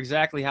 I remember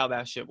exactly how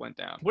that shit went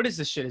down. What is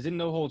this shit? Is it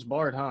no holds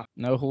barred, huh?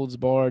 No holds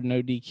barred,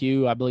 no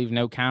DQ. I believe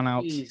no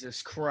countouts.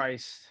 Jesus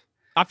Christ.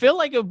 I feel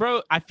like it,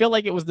 bro. I feel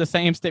like it was the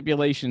same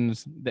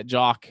stipulations that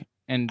Jock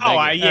and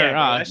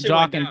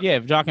Jock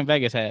and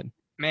Vegas had.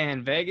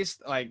 Man, Vegas,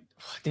 like,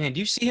 damn, do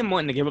you see him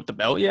wanting to give up the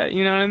belt yet?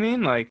 You know what I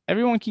mean? Like,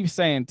 everyone keeps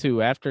saying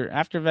too. After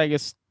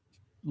Vegas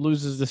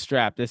loses the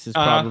strap, this is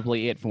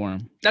probably it for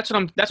him. That's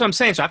what I'm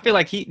saying. So I feel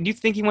like do you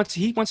think he wants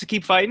to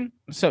keep fighting?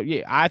 So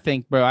yeah, I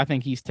think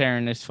he's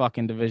tearing this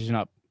fucking division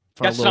up.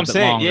 That's what I'm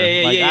saying. Longer.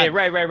 Yeah.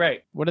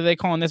 Right. What are they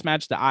calling this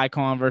match? The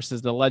Icon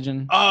versus the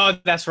Legend? Oh,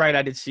 that's right.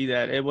 I did see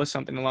that. It was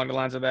something along the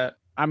lines of that.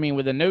 I mean,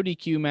 with a no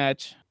DQ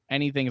match,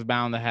 anything's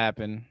bound to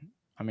happen.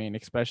 I mean,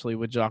 especially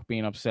with Jock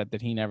being upset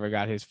that he never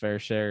got his fair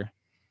share.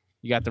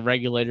 You got the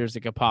regulators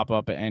that could pop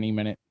up at any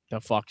minute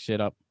to fuck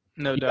shit up.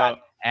 No doubt.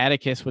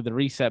 Atticus with the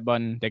reset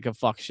button that could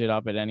fuck shit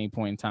up at any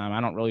point in time. I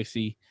don't really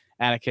see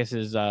Atticus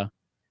as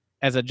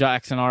a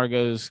Jackson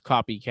Argos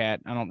copycat.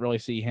 I don't really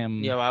see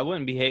him. Yo, I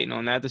wouldn't be hating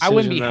on that decision. I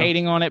wouldn't be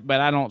hating on it, but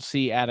I don't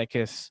see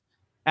Atticus.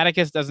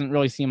 Atticus doesn't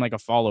really seem like a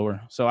follower,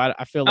 so I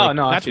feel like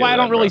that's why I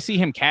don't really see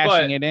him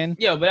cashing it in.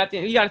 Yeah, but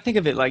you got to think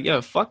of it like,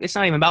 yo, fuck. It's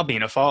not even about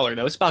being a follower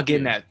though. It's about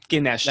getting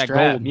that strap.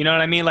 Gold. You know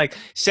what I mean? Like,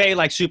 say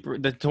like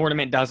the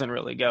tournament doesn't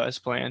really go as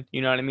planned.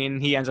 You know what I mean?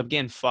 He ends up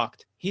getting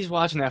fucked. He's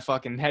watching that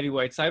fucking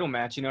heavyweight title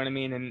match. You know what I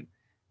mean? And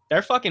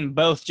they're fucking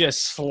both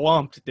just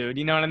slumped, dude.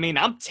 You know what I mean?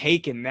 I'm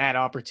taking that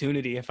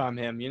opportunity if I'm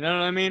him. You know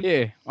what I mean?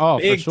 Yeah. Oh,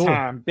 big for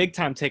sure. Big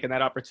time taking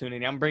that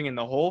opportunity. I'm bringing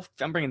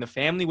the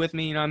family with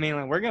me. You know what I mean?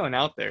 Like, we're going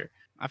out there.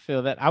 I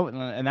feel that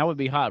and that would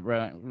be hot,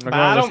 bro.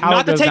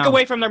 Not to take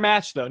away from their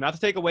match though. Not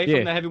to take away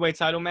from the heavyweight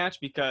title match,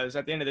 because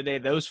at the end of the day,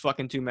 those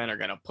fucking two men are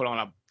gonna put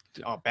on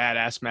a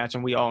badass match,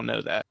 and we all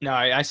know that. No,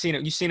 I seen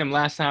him. You seen him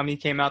last time he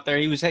came out there.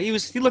 He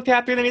looked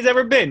happier than he's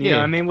ever been. You know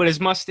what I mean? With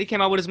his he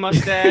came out with his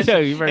mustache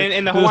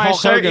and the Hawaiian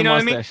shirt. You know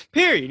what I mean?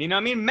 Period. You know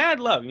what I mean? Mad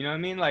love. You know what I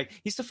mean?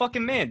 Like, he's the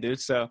fucking man, dude.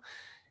 So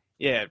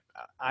yeah,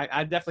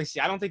 I definitely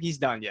see. I don't think he's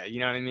done yet. You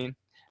know what I mean?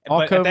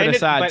 All COVID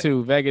aside,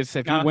 too, Vegas,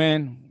 if you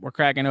win, we're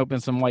cracking open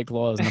some White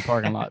Claws in the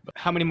parking lot.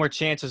 How many more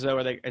chances, though,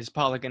 is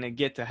Pollock going to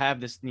get to have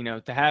this,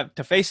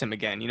 to face him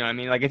again? You know what I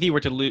mean? Like, if he were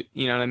to lose,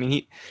 you know what I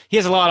mean? He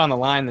has a lot on the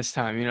line this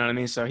time, you know what I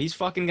mean? So he's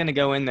fucking going to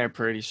go in there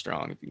pretty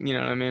strong, you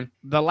know what I mean?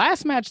 The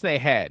last match they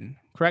had,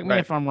 correct me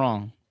if I'm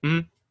wrong,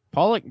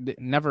 Pollock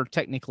never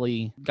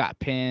technically got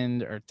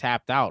pinned or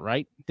tapped out,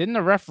 right? Didn't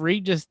the referee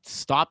just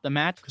stop the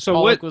match?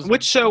 So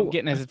which show?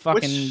 Getting his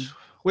fucking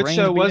which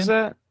show was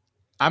that?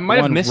 I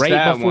might have missed that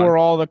right before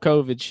all the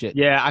COVID shit.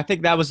 Yeah, I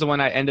think that was the one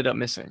I ended up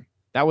missing.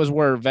 That was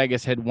where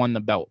Vegas had won the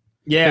belt.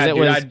 Yeah, it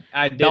was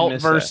I did belt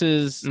miss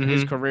versus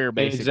his career,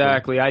 basically.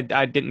 Exactly. I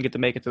didn't get to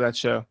make it to that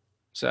show,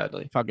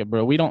 sadly. Fuck it,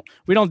 bro. We don't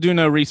do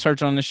no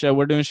research on the show.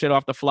 We're doing shit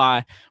off the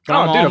fly. But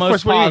I'm dude,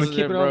 almost of course,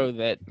 positive, bro,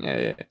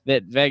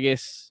 that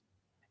Vegas,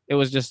 it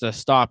was just a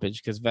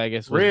stoppage because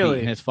Vegas was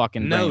beating his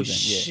fucking brains in.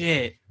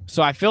 Shit.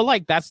 So I feel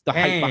like that's the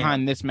hype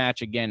behind this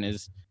match again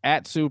is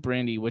at Super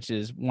Indy, which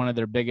is one of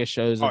their biggest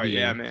shows of the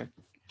year. Man.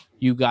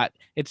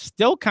 It's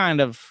still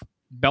kind of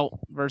belt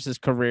versus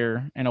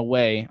career in a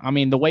way. I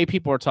mean, the way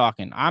people are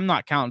talking, I'm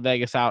not counting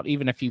Vegas out.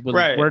 Even if he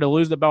were to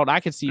lose the belt, I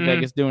could see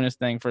Vegas doing his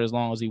thing for as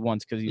long as he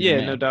wants because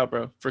he's no doubt,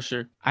 bro, for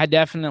sure. I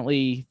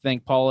definitely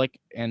think Pollock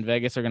and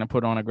Vegas are going to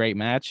put on a great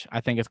match. I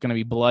think it's going to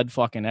be blood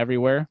fucking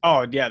everywhere.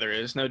 Oh yeah, there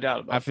is no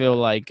doubt about. I feel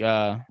like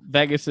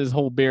Vegas's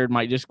whole beard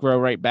might just grow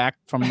right back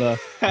from the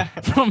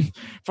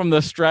from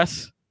the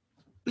stress.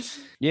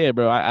 Yeah,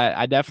 bro.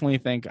 I definitely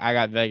think I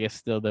got Vegas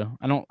still though.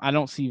 I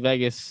don't see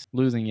Vegas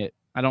losing it.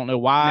 I don't know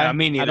why. Yeah,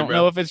 me neither, I don't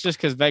know if it's just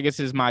because Vegas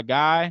is my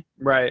guy.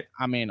 Right.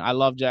 I mean, I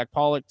love Jack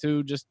Pollock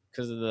too, just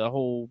because of the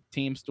whole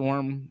team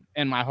storm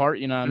in my heart.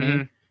 You know what I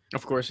mean?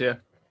 Of course, yeah.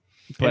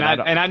 But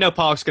I know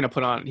Pollock's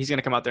gonna he's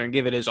gonna come out there and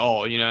give it his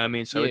all. You know what I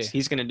mean? So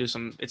he's gonna do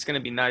some. It's gonna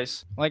be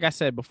nice. Like I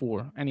said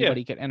before,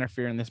 anybody could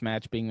interfere in this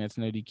match, being that's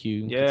no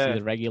DQ. Yeah. See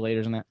the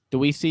regulators and that. Do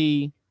we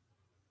see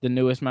the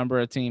newest member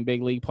of Team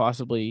Big League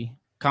possibly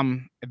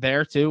come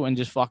there too and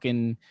just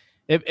fucking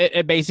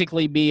it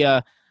basically be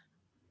a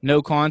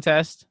no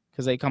contest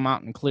because they come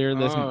out and clear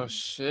this? Oh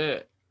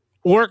shit!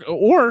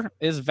 Or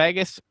is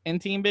Vegas in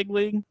Team Big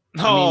League?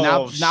 I mean,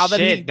 now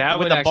that he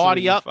with the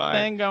body up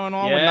thing going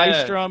on with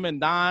Nystrom and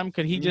Dime,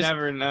 could he just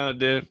never know,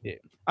 dude?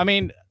 I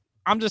mean,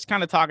 I'm just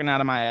kind of talking out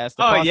of my ass.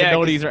 The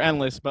possibilities are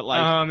endless, but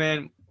like, oh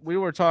man, we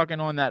were talking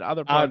on that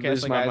other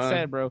podcast, like I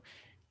said, bro.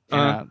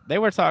 They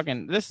were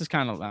talking. This is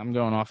kind of I'm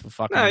going off the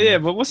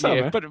fucking. But what's up?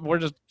 Man? But we're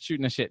just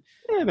shooting the shit.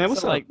 Yeah, man.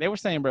 What's up? Like they were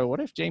saying, bro. What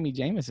if Jamie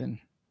Jameson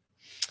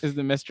is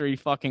the mystery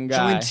fucking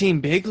guy? Join Team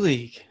Big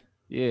League.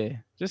 Yeah,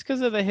 just because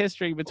of the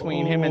history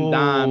between him and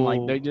Dime,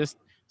 like they just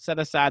set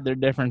aside their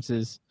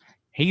differences.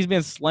 He's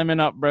been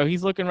slimming up, bro.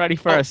 He's looking ready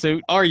for a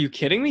suit. Are you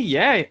kidding me?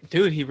 Yeah,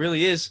 dude, he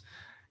really is.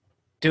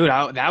 Dude,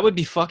 that would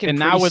be fucking and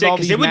pretty now with sick. All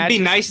Because these it would matches,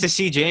 be nice to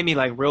see Jamie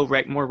like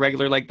more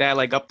regular like that,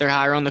 like up there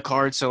higher on the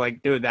card. So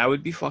like, dude, that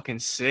would be fucking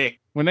sick.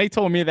 When they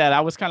told me that,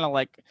 I was kind of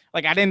like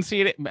I didn't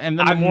see it, and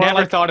then I've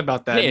never thought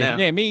about that.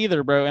 Yeah, me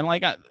either, bro. And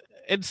like,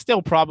 it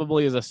still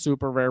probably is a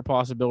super rare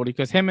possibility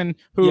because him and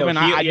Hooven,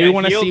 I do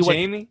want to see what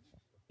Jamie.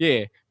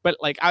 Yeah, but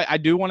like I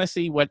do want to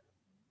see what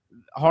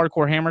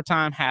Hardcore Hammer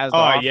Time has.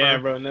 Yeah,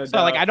 bro. No so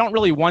doubt. like I don't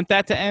really want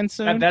that to end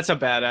soon. That's a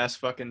badass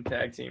fucking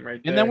tag team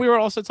right there. And then we were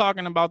also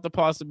talking about the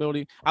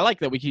possibility. I like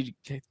that we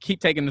keep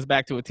taking this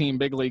back to a Team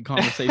Big League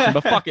conversation,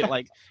 but fuck it,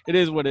 like it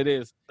is what it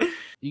is.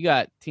 You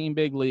got Team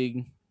Big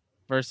League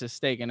versus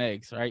Steak and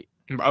Eggs, right?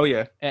 Oh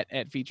yeah.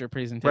 At feature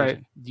presentation.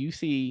 Right. Do you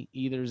see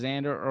either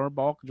Xander or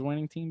Bulk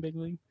joining Team Big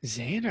League?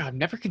 Xander, I've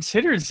never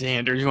considered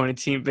Xander joining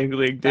Team Big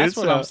League. Dude, that's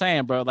what I'm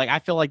saying, bro. Like I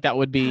feel like that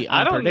would be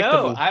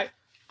unpredictable. I don't know.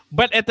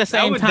 But at the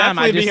same time,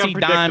 I just see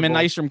Dime and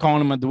Nystrom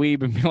calling him a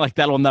dweeb and be like,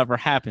 that'll never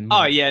happen.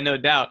 Oh, yeah, no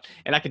doubt.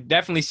 And I could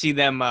definitely see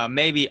them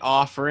maybe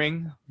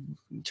trying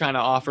to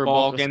offer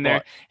Bulk in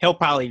there. He'll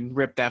probably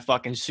rip that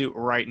fucking suit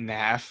right in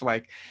half,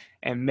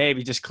 and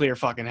maybe just clear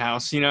fucking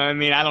house. You know what I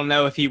mean? I don't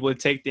know if he would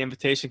take the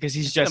invitation because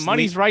he's just. The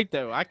money's right,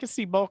 though. I could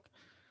see Bulk.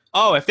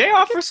 Oh, if they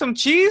offer some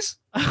cheese?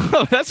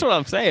 That's what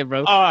I'm saying,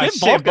 bro. Oh,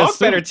 shit, Bulk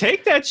better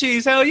take that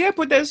cheese. Hell yeah,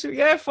 put that suit.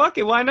 Yeah, fuck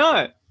it. Why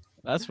not?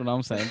 That's what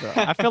I'm saying, bro.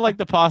 I feel like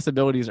the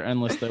possibilities are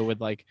endless, though, with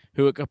like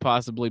who it could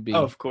possibly be.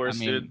 Oh, of course,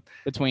 dude.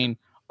 Between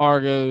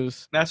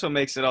Argos. That's what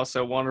makes it all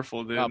so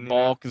wonderful, dude.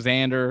 Bulk,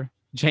 Xander,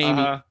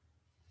 Jamie,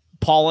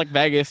 Pollock,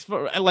 Vegas.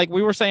 Like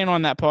we were saying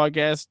on that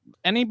podcast,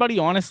 anybody,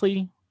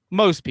 honestly,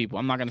 most people,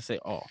 I'm not going to say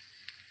all,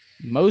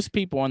 most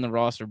people on the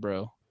roster,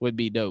 bro, would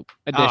be dope.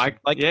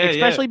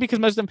 Especially because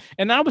most of them.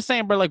 And I was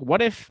saying, bro, like,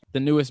 what if the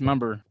newest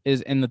member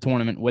is in the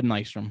tournament with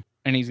Nystrom?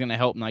 And he's gonna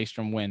help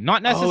Nystrom win.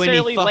 Not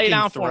necessarily lay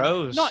down for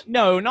him.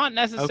 Not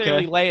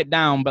necessarily lay it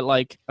down, but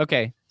like,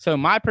 okay. So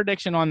my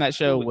prediction on that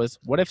show was,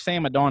 what if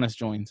Sam Adonis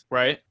joins?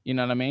 Right. You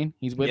know what I mean?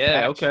 He's with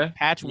Patch. Okay.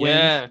 Patch wins.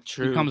 Yeah,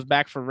 true. He comes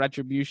back for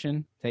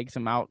Retribution, takes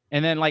him out.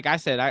 And then, like I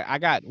said,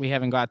 we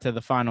haven't got to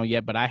the final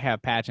yet, but I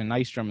have Patch and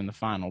Nystrom in the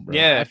final, bro.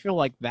 Yeah. I feel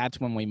like that's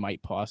when we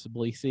might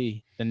possibly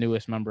see the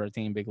newest member of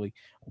Team Big League.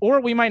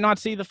 Or we might not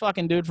see the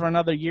fucking dude for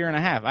another year and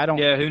a half. I don't.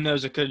 Yeah, who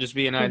knows? It could just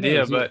be an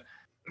idea, but.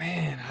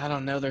 Man, I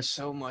don't know. There's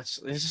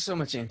just so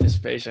much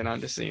anticipation on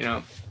this,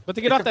 But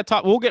to get off that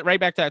top, we'll get right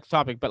back to that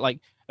topic. But like,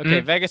 okay,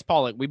 Vegas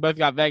Pollock, we both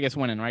got Vegas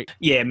winning, right?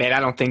 Yeah, man. I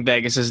don't think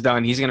Vegas is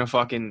done. He's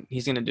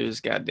gonna do his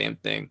goddamn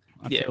thing.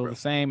 I feel the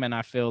same, and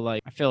I feel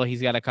like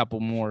he's got a couple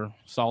more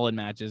solid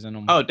matches in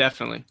him. Oh,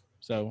 definitely.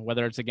 So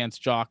whether it's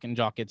against Jock and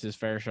Jock gets his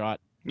fair shot.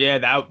 Yeah,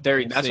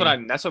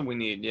 that's what we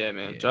need. Yeah,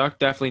 man. Yeah. Jock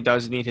definitely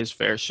does need his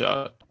fair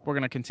shot. We're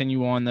gonna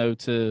continue on though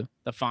to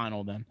the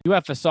final. Then you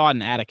have Facade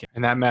and Atticus,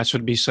 and that match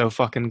would be so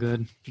fucking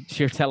good.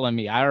 You're telling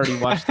me? I already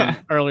watched them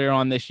earlier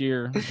on this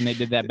year, and they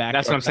did that back.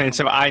 That's what I'm saying.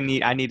 So I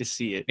need to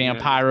see it.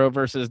 Vampiro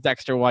versus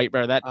Dexter White,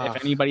 bro. That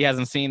if anybody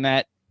hasn't seen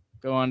that,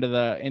 go onto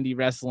the Indie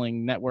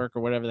Wrestling Network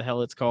or whatever the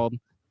hell it's called.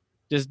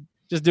 Just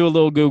do a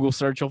little Google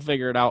search. You'll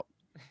figure it out.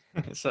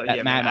 So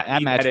that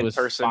match was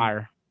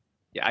fire.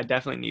 Yeah, I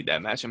definitely need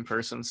that match in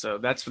person. So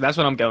that's what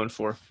I'm going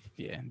for.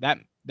 Yeah,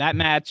 that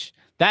match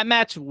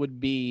would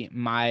be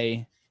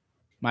my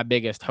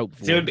biggest hope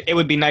for. It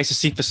would be nice to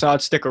see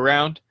Facade stick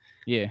around.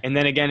 Yeah, and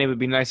then again, it would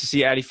be nice to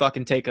see Addy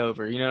fucking take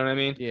over. You know what I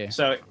mean? Yeah.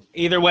 So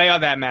either way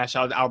on that match,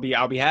 I'll be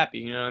happy.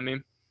 You know what I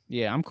mean?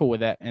 Yeah, I'm cool with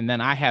that. And then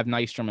I have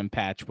Nystrom and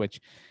Patch,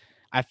 which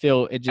I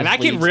feel it just. And I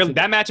can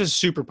that match is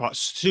super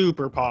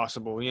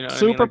possible. You know,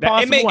 super what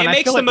I mean? possible. It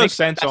makes the most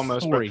sense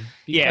almost.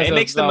 Yeah, it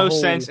makes the most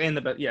sense in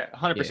the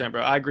 100%,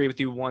 bro. I agree with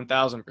you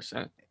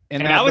 1,000%.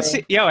 And I would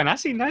see, I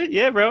see Night.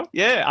 Yeah, bro.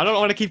 Yeah, I don't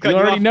want to keep cutting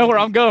you you already off. know where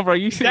I'm going, bro.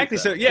 You exactly.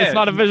 So yeah, it's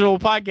not a visual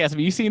podcast, but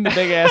you seen the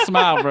big ass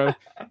smile, bro.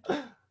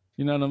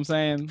 You know what I'm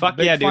saying? Fuck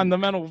big yeah, dude.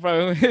 Fundamental,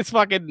 bro. It's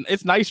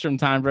Nystrom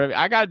time, bro.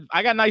 I got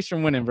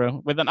Nystrom winning,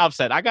 bro, with an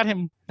upset. I got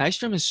him.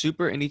 Nystrom is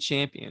Super Indie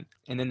champion,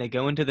 and then they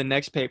go into the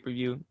next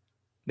pay-per-view.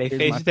 They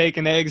face Steak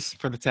and Eggs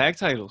for the tag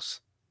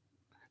titles.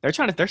 They're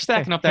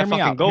stacking up that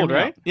fucking gold,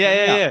 right?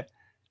 Yeah.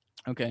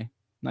 Okay.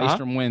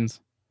 Nystrom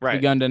wins. Right.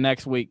 We go into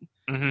next week.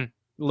 Mm-hmm.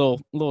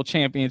 Little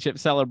championship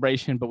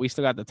celebration, but we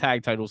still got the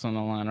tag titles on the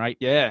line, right?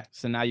 Yeah.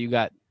 So now you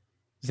got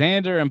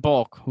Xander and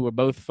Bulk, who are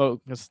both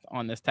focused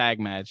on this tag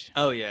match.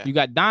 Oh, yeah. You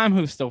got Dime,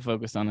 who's still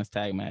focused on this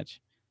tag match.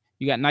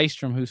 You got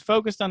Nystrom, who's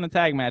focused on the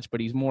tag match, but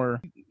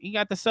he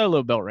got the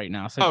solo belt right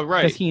now. So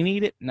does he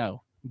need it?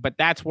 No. But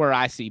that's where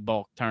I see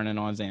Bulk turning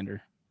on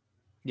Xander.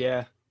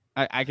 Yeah.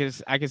 I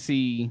could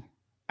see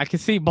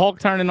Bulk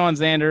turning on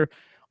Xander,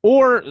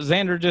 or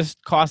Xander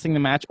just costing the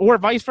match, or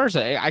vice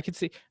versa. I could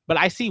see, but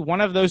I see one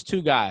of those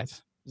two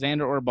guys,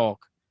 Xander or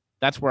Bulk.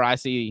 That's where I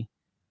see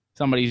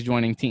somebody's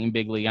joining Team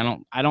Big League.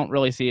 I don't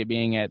really see it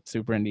being at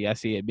Super Indie. I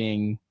see it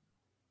being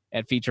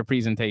at feature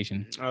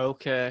presentation.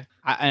 Okay.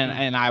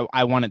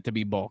 I want it to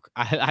be Bulk.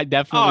 I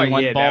definitely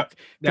want Bulk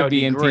to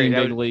be in Team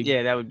Big League.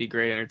 Yeah, that would be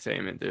great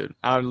entertainment, dude.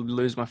 I would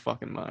lose my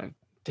fucking mind.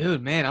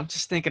 Dude, man, I'm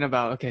just thinking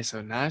about, okay,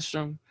 so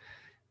Nystrom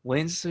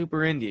wins Super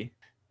Indie,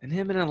 and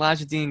him and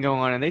Elijah Dean go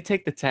on, and they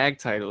take the tag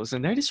titles,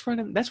 and they're just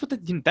running. That's what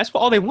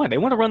all they want. They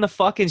want to run the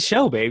fucking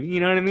show, baby. You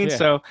know what I mean? Yeah.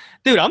 So,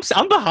 dude,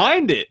 I'm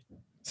behind it.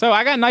 So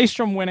I got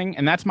Nystrom winning,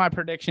 and that's my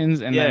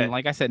predictions. And then,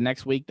 like I said,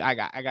 next week I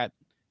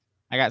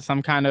got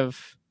some kind of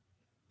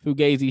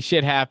fugazi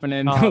shit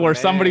happening where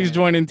somebody's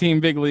joining Team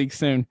Big League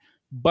soon.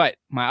 But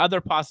my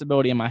other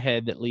possibility in my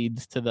head that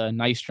leads to the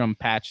Nystrom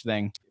Patch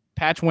thing,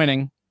 Patch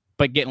winning,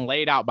 but getting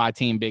laid out by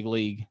Team Big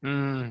League.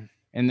 Mm.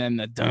 And then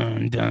the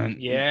dun.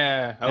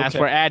 Yeah. Okay. That's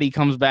where Addy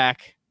comes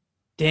back.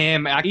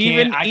 Damn,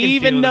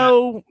 even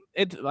though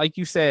it's like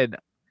you said,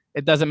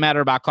 it doesn't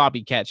matter about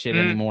copycat shit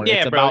anymore.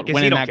 Yeah, it's bro, about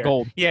winning that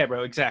gold. Yeah,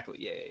 bro, exactly.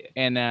 Yeah.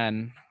 And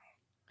then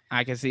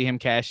I can see him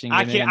cashing.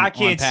 I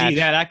can't see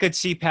that. I could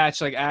see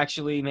Patch like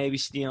actually maybe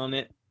stealing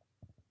it.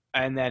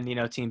 And then,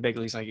 Team Big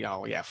League's like,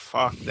 oh yeah,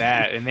 fuck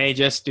that. And they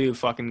just do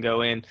fucking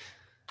go in.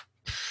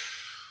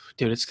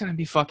 Dude, it's gonna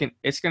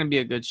be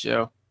a good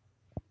show.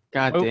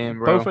 God damn,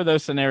 bro. Both of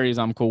those scenarios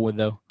I'm cool with,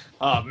 though.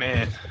 Oh,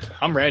 man.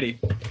 I'm ready.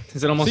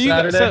 Is it almost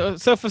Saturday?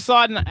 So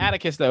Facade and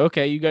Atticus, though.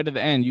 Okay, you go to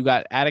the end. You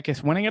got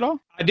Atticus winning it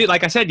all? I do.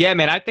 Like I said, yeah,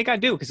 man. I think I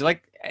do. Because,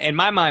 like, in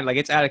my mind, like,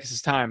 it's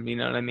Atticus's time. You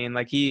know what I mean?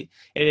 Like, it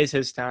is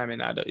his time.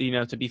 And,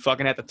 to be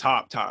fucking at the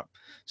top.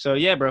 So,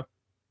 yeah, bro.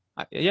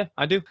 I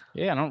do.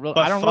 Yeah, I don't really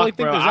think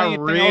there's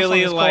anything else on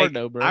this card,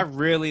 though, bro. I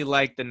really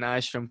like the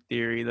Nystrom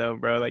theory, though,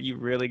 bro. Like, you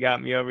really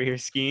got me over here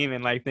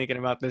scheming, like, thinking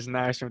about this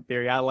Nystrom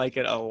theory. I like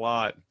it a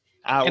lot.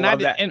 I love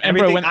that. And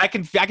everything, bro, I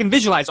can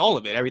visualize all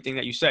of it, everything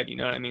that you said. You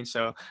know what I mean?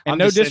 So, and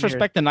no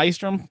disrespect to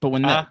Nystrom, but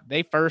when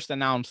they first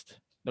announced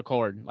the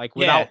card, like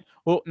without,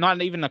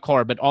 not even the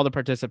card, but all the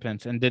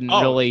participants, and didn't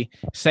really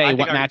say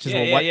what matches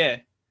were what. Yeah.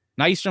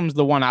 Nystrom's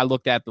the one I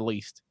looked at the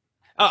least.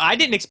 Oh, I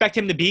didn't expect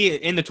him to be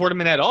in the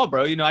tournament at all,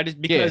 bro. I just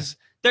because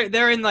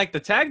they're in like the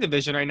tag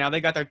division right now.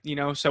 They got their,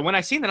 so when I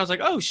seen that, I was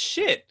like, oh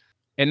shit.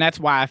 And that's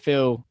why I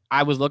feel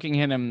I was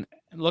looking at him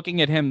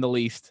the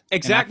least.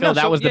 Exactly. I feel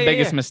that was the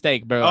biggest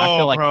mistake, bro. I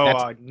feel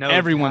like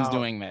everyone's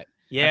doing that.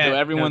 Yeah. I feel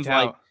everyone's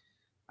I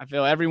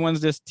feel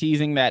everyone's just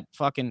teasing that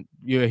fucking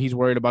he's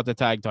worried about the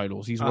tag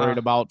titles. He's worried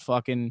about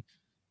fucking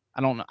I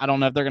don't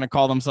know if they're gonna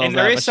call themselves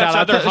that. But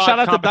shout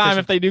out to Dime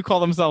if they do call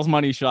themselves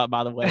Money Shot,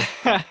 by the way.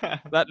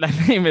 that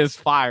name is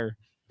fire.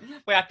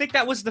 Wait, I think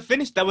that was the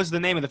finish. That was the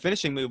name of the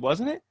finishing move,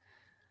 wasn't it?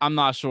 I'm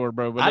not sure,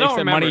 bro. But I they don't said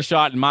remember. Money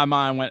Shot, and my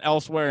mind went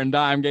elsewhere, and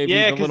Dime gave me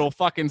the little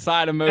fucking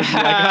side emoji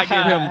like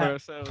I give him, bro.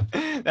 So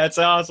that's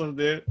awesome,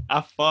 dude.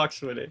 I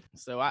fucks with it.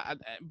 So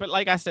but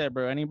like I said,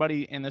 bro,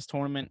 anybody in this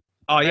tournament.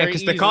 Oh yeah,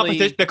 because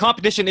the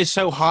competition is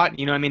so hot,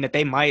 you know what I mean, that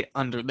they might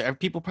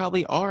people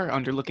probably are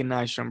underlooking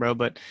Nystrom, bro.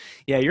 But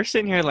yeah, you're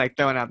sitting here like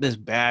throwing out this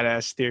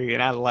badass theory,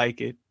 and I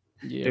like it,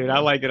 dude. Bro. I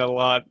like it a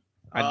lot.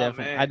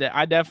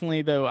 I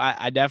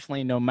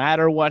definitely, no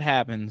matter what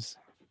happens,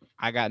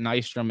 I got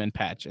Nystrom and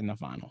Patch in the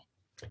final.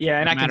 Yeah,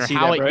 and I can see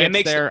that, bro. It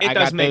makes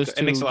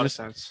a lot of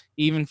sense,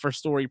 even for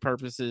story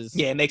purposes.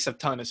 Yeah, it makes a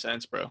ton of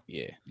sense, bro.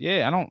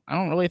 Yeah. I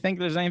don't really think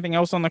there's anything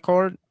else on the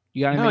card.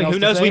 You got anything else who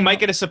knows? to say? We might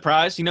get a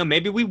surprise. You know,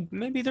 maybe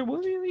there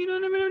will be. You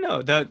don't never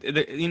know.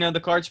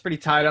 The card's pretty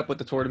tied up with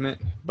the tournament,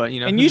 but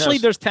you know. And usually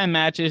there's 10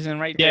 matches, and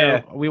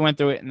there we went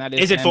through it, and that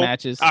is 10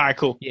 matches. All right,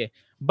 cool. Yeah,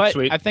 but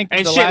sweet. I think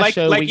the last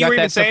show we got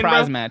that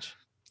surprise match.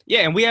 Yeah,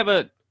 and we have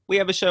a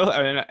show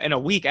in a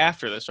week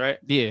after this, right?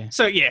 Yeah.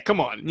 So yeah,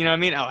 come on. You know what I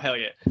mean? Oh hell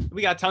yeah,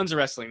 we got tons of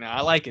wrestling now.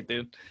 I like it,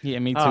 dude. Yeah,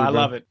 me too. I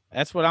love it.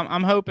 That's what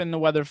I'm hoping the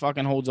weather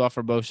fucking holds off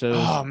for both shows.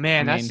 Oh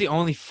man, that's the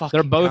only fucking.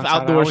 They're both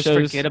outdoor shows. I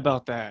always forget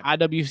about that.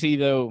 IWC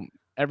though.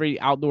 Every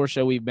outdoor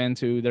show we've been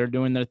to, they're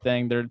doing their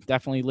thing. They're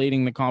definitely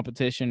leading the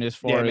competition as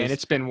far as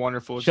it's been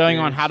wonderful. Showing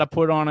on how to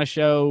put on a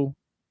show,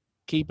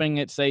 keeping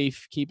it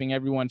safe, keeping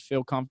everyone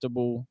feel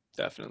comfortable.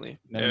 Definitely.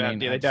 They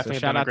definitely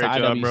shout out to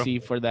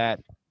IWC for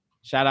that.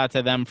 Shout out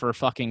to them for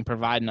fucking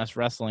providing us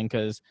wrestling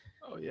because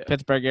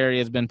Pittsburgh area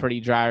has been pretty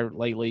dry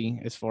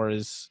lately as far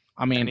as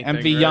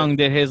MV Young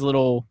did his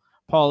little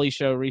Paulie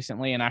show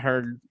recently, and I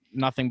heard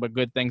nothing but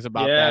good things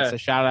about that. So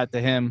shout out to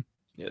him.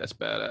 Yeah, that's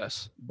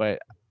badass. But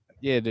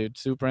yeah, dude,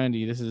 Super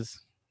Indy.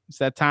 It's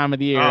that time of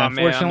the year.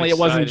 Unfortunately, it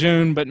wasn't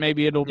June, but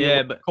maybe it'll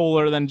be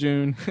cooler than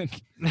June.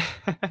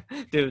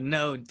 Dude,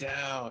 no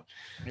doubt.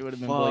 It would have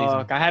been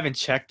blazing. I haven't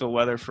checked the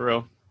weather for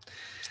real.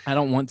 I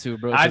don't want to,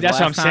 bro. That's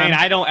what I'm saying.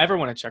 I don't ever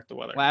want to check the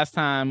weather. Last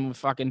time,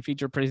 fucking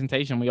feature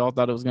presentation, we all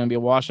thought it was going to be a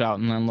washout,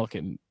 and then look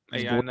at.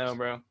 Yeah, I know,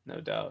 bro. No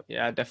doubt.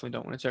 Yeah, I definitely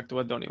don't want to check the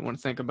weather. Don't even want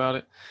to think about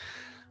it.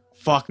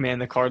 Fuck, man,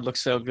 the card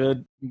looks so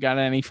good. You got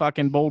any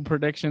fucking bold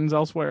predictions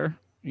elsewhere?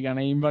 You got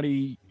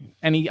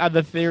any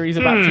other theories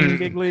about Team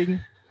Big League?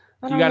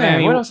 You got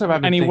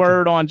any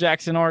word on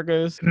Jackson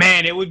Argos?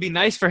 Man, it would be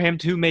nice for him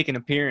to make an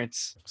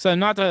appearance. So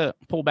not to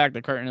pull back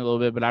the curtain a little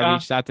bit, but I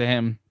reached out to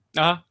him.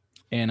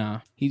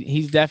 And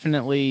he's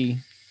definitely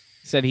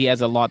said he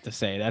has a lot to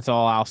say. That's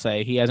all I'll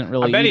say. He hasn't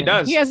really. I bet he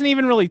does. He hasn't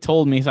even really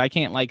told me, so I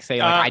can't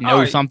say I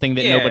know something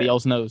that nobody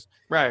else knows.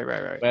 Right.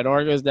 But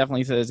Argos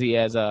definitely says he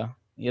has a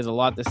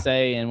lot to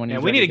say, and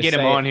when we need to get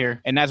him on here.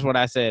 And that's what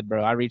I said,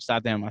 bro. I reached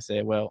out to him. I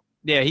said, well.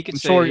 Yeah, he can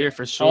stay here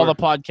for sure. All the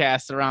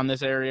podcasts around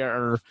this area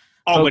are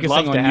focusing would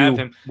love on to have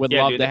him. Would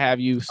love to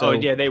have you. So. Oh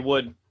yeah, they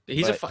would.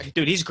 He's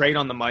dude. He's great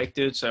on the mic,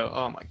 dude. So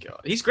oh my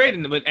god, he's great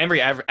in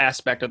every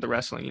aspect of the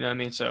wrestling. You know what I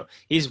mean? So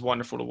he's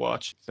wonderful to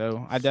watch.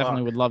 So I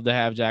definitely would love to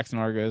have Jackson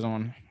Argos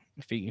on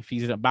if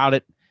he's about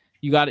it.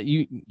 You got it.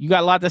 You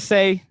got a lot to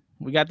say.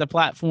 We got the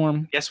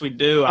platform. Yes, we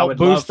do. I would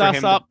boost love for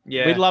us up.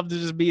 We'd love to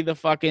just be the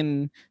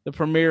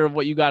premiere of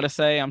what you got to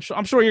say. I'm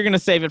sure you're gonna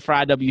save it for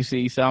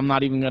IWC, so I'm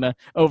not even gonna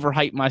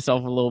overhype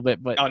myself a little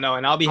bit. But and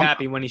I'll be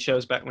happy when he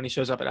shows up at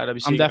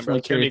IWC. I'm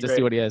definitely curious to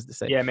see what he has to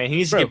say. Yeah, man, he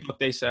needs to get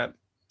booked ASAP.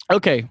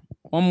 Okay,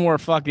 one more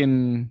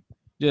fucking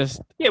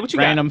what you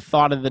random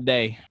thought of the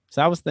day.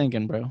 So I was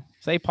thinking, bro,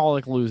 say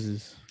Pollock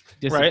loses,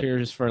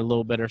 disappears for a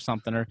little bit or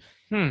something, or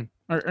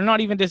not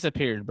even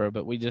disappeared, bro,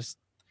 but we just.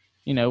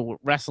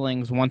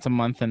 Wrestling's once a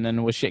month, and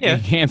then with shit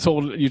getting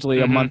canceled,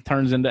 usually a month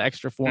turns into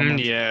extra 4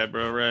 months. Yeah,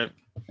 bro, right.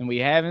 And we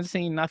haven't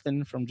seen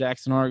nothing from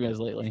Jackson Argos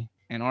lately.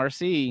 And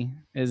RC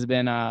has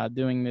been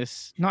doing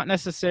this, not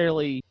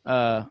necessarily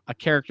a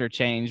character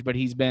change, but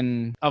he's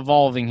been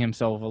evolving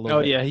himself a little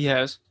bit. Oh, yeah, he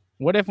has.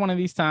 What if one of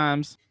these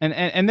times,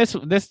 and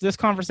this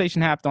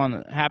conversation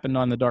happened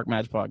on the Dark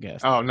Match podcast.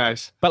 Oh,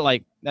 nice.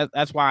 But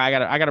that's why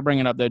I gotta bring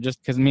it up there,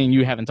 just because me and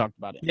you haven't talked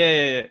about it.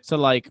 Yeah. So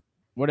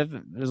what if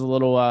there's a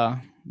little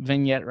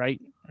vignette,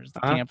 right? There's the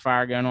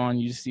campfire going on.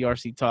 You just see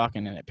RC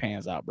talking, and it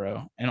pans out,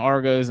 bro. And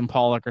Argos and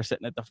Pollock are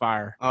sitting at the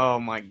fire. Oh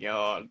my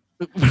god!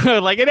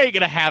 It ain't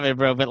gonna have it,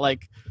 bro. But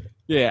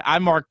I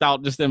marked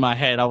out just in my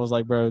head. I was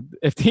like, bro,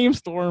 if Team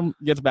Storm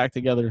gets back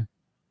together,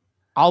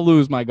 I'll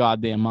lose my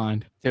goddamn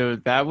mind.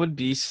 Dude, that would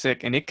be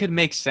sick, and it could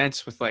make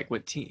sense with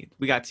what team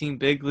we got. Team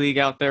Big League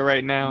out there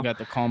right now. We got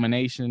the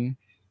culmination.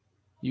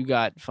 You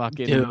got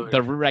fucking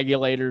the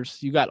regulators.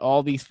 You got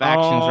all these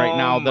factions right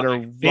now that are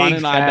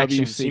running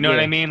IWC. You know what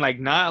I mean?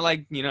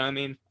 You know what I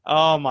mean?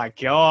 Oh my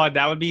god,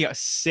 that would be a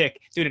sick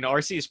dude. And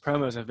RC's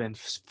promos have been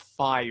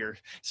fire.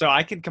 So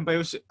I can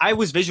compose. I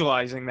was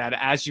visualizing that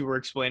as you were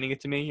explaining it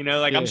to me.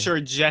 I'm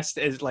sure just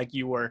as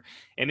you were,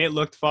 and it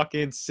looked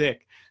fucking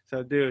sick.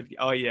 So dude,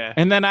 oh yeah.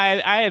 And then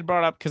I had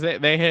brought up because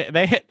they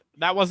hit.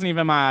 That wasn't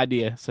even my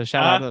idea. So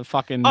shout out to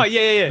fucking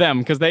them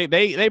because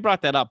they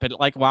brought that up.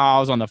 While I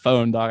was on the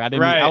phone, dog.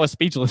 I was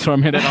speechless for a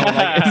minute. I was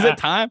like, is it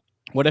time?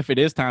 What if it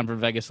is time for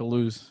Vegas to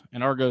lose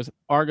and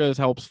Argos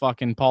helps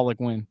fucking Pollock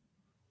win,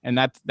 and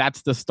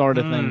that's the start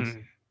of things.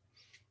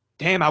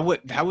 Damn,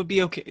 that would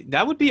be okay.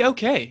 That would be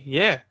okay.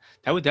 Yeah.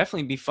 That would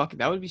definitely be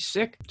that would be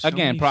sick.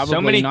 Probably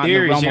so many not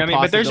theories, in the realm you know what I of mean?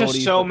 But there's just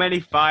possibilities, so many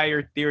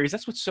fire theories.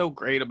 That's what's so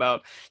great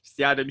about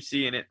the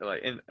IWC and it,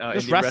 like in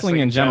just indie wrestling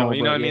in general.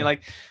 You know what I mean?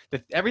 Like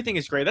everything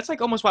is great. That's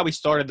like almost why we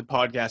started the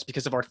podcast,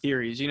 because of our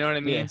theories. You know what I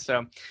mean? Yeah.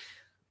 So,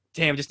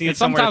 damn, just needed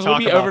somewhere to sometimes talk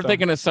we'll be about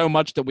overthinking it so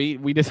much that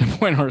we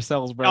disappoint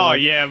ourselves, bro. Oh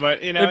like, yeah,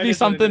 but you know, it'd be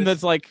something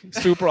that's like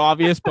super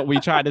obvious, but we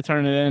try to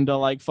turn it into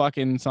like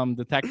fucking some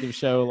detective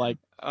show. Like,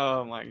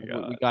 oh my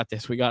god, we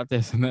got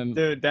this, and then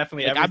dude,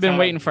 definitely. Like, I've been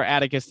waiting for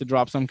Atticus to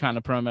drop some kind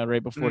of promo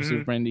right before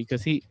Super Indy,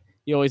 because he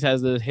always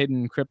has the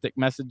hidden cryptic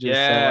messages.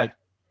 Yeah.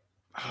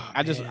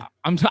 So like,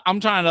 I'm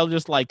trying to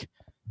just like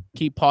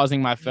keep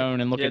pausing my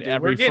phone and look at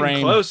every frame. We're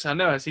getting close. I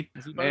know. Has he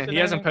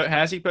hasn't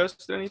has he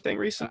posted anything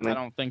recently? I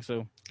don't think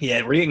so.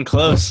 Yeah, we're getting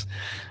close.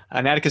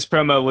 An Atticus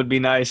promo would be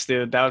nice,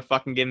 dude. That would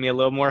fucking give me a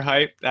little more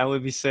hype. That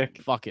would be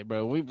sick. Fuck it,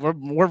 bro.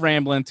 We're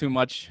rambling too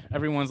much.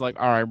 Everyone's like,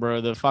 all right,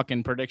 bro. The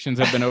fucking predictions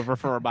have been over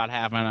for about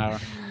half an hour.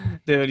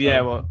 Dude,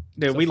 yeah, well,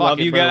 dude, we love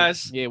you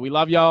guys. Yeah, we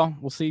love y'all.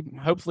 We'll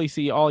hopefully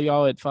see all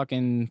y'all at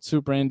fucking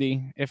Super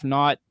Indy. If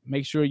not,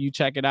 make sure you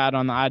check it out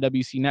on the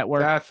IWC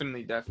network.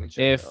 Definitely check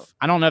it out.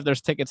 I don't know if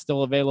there's tickets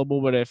still available,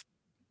 but if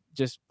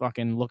just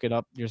fucking look it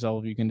up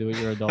yourself, you can do it.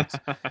 You're adults.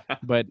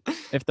 But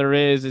if there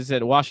is, it's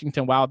at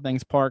Washington Wild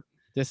Things Park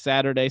this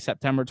Saturday,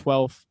 September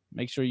 12th.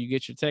 Make sure you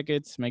get your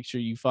tickets. Make sure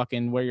you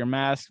fucking wear your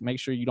mask. Make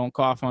sure you don't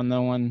cough on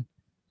no one.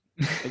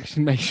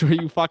 Make sure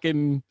you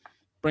fucking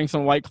bring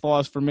some White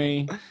Claws for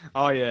me.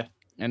 Oh, yeah.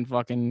 And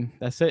fucking,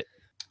 that's it.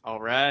 All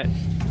right.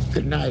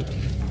 Good night.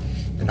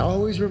 And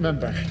always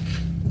remember,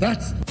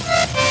 that's...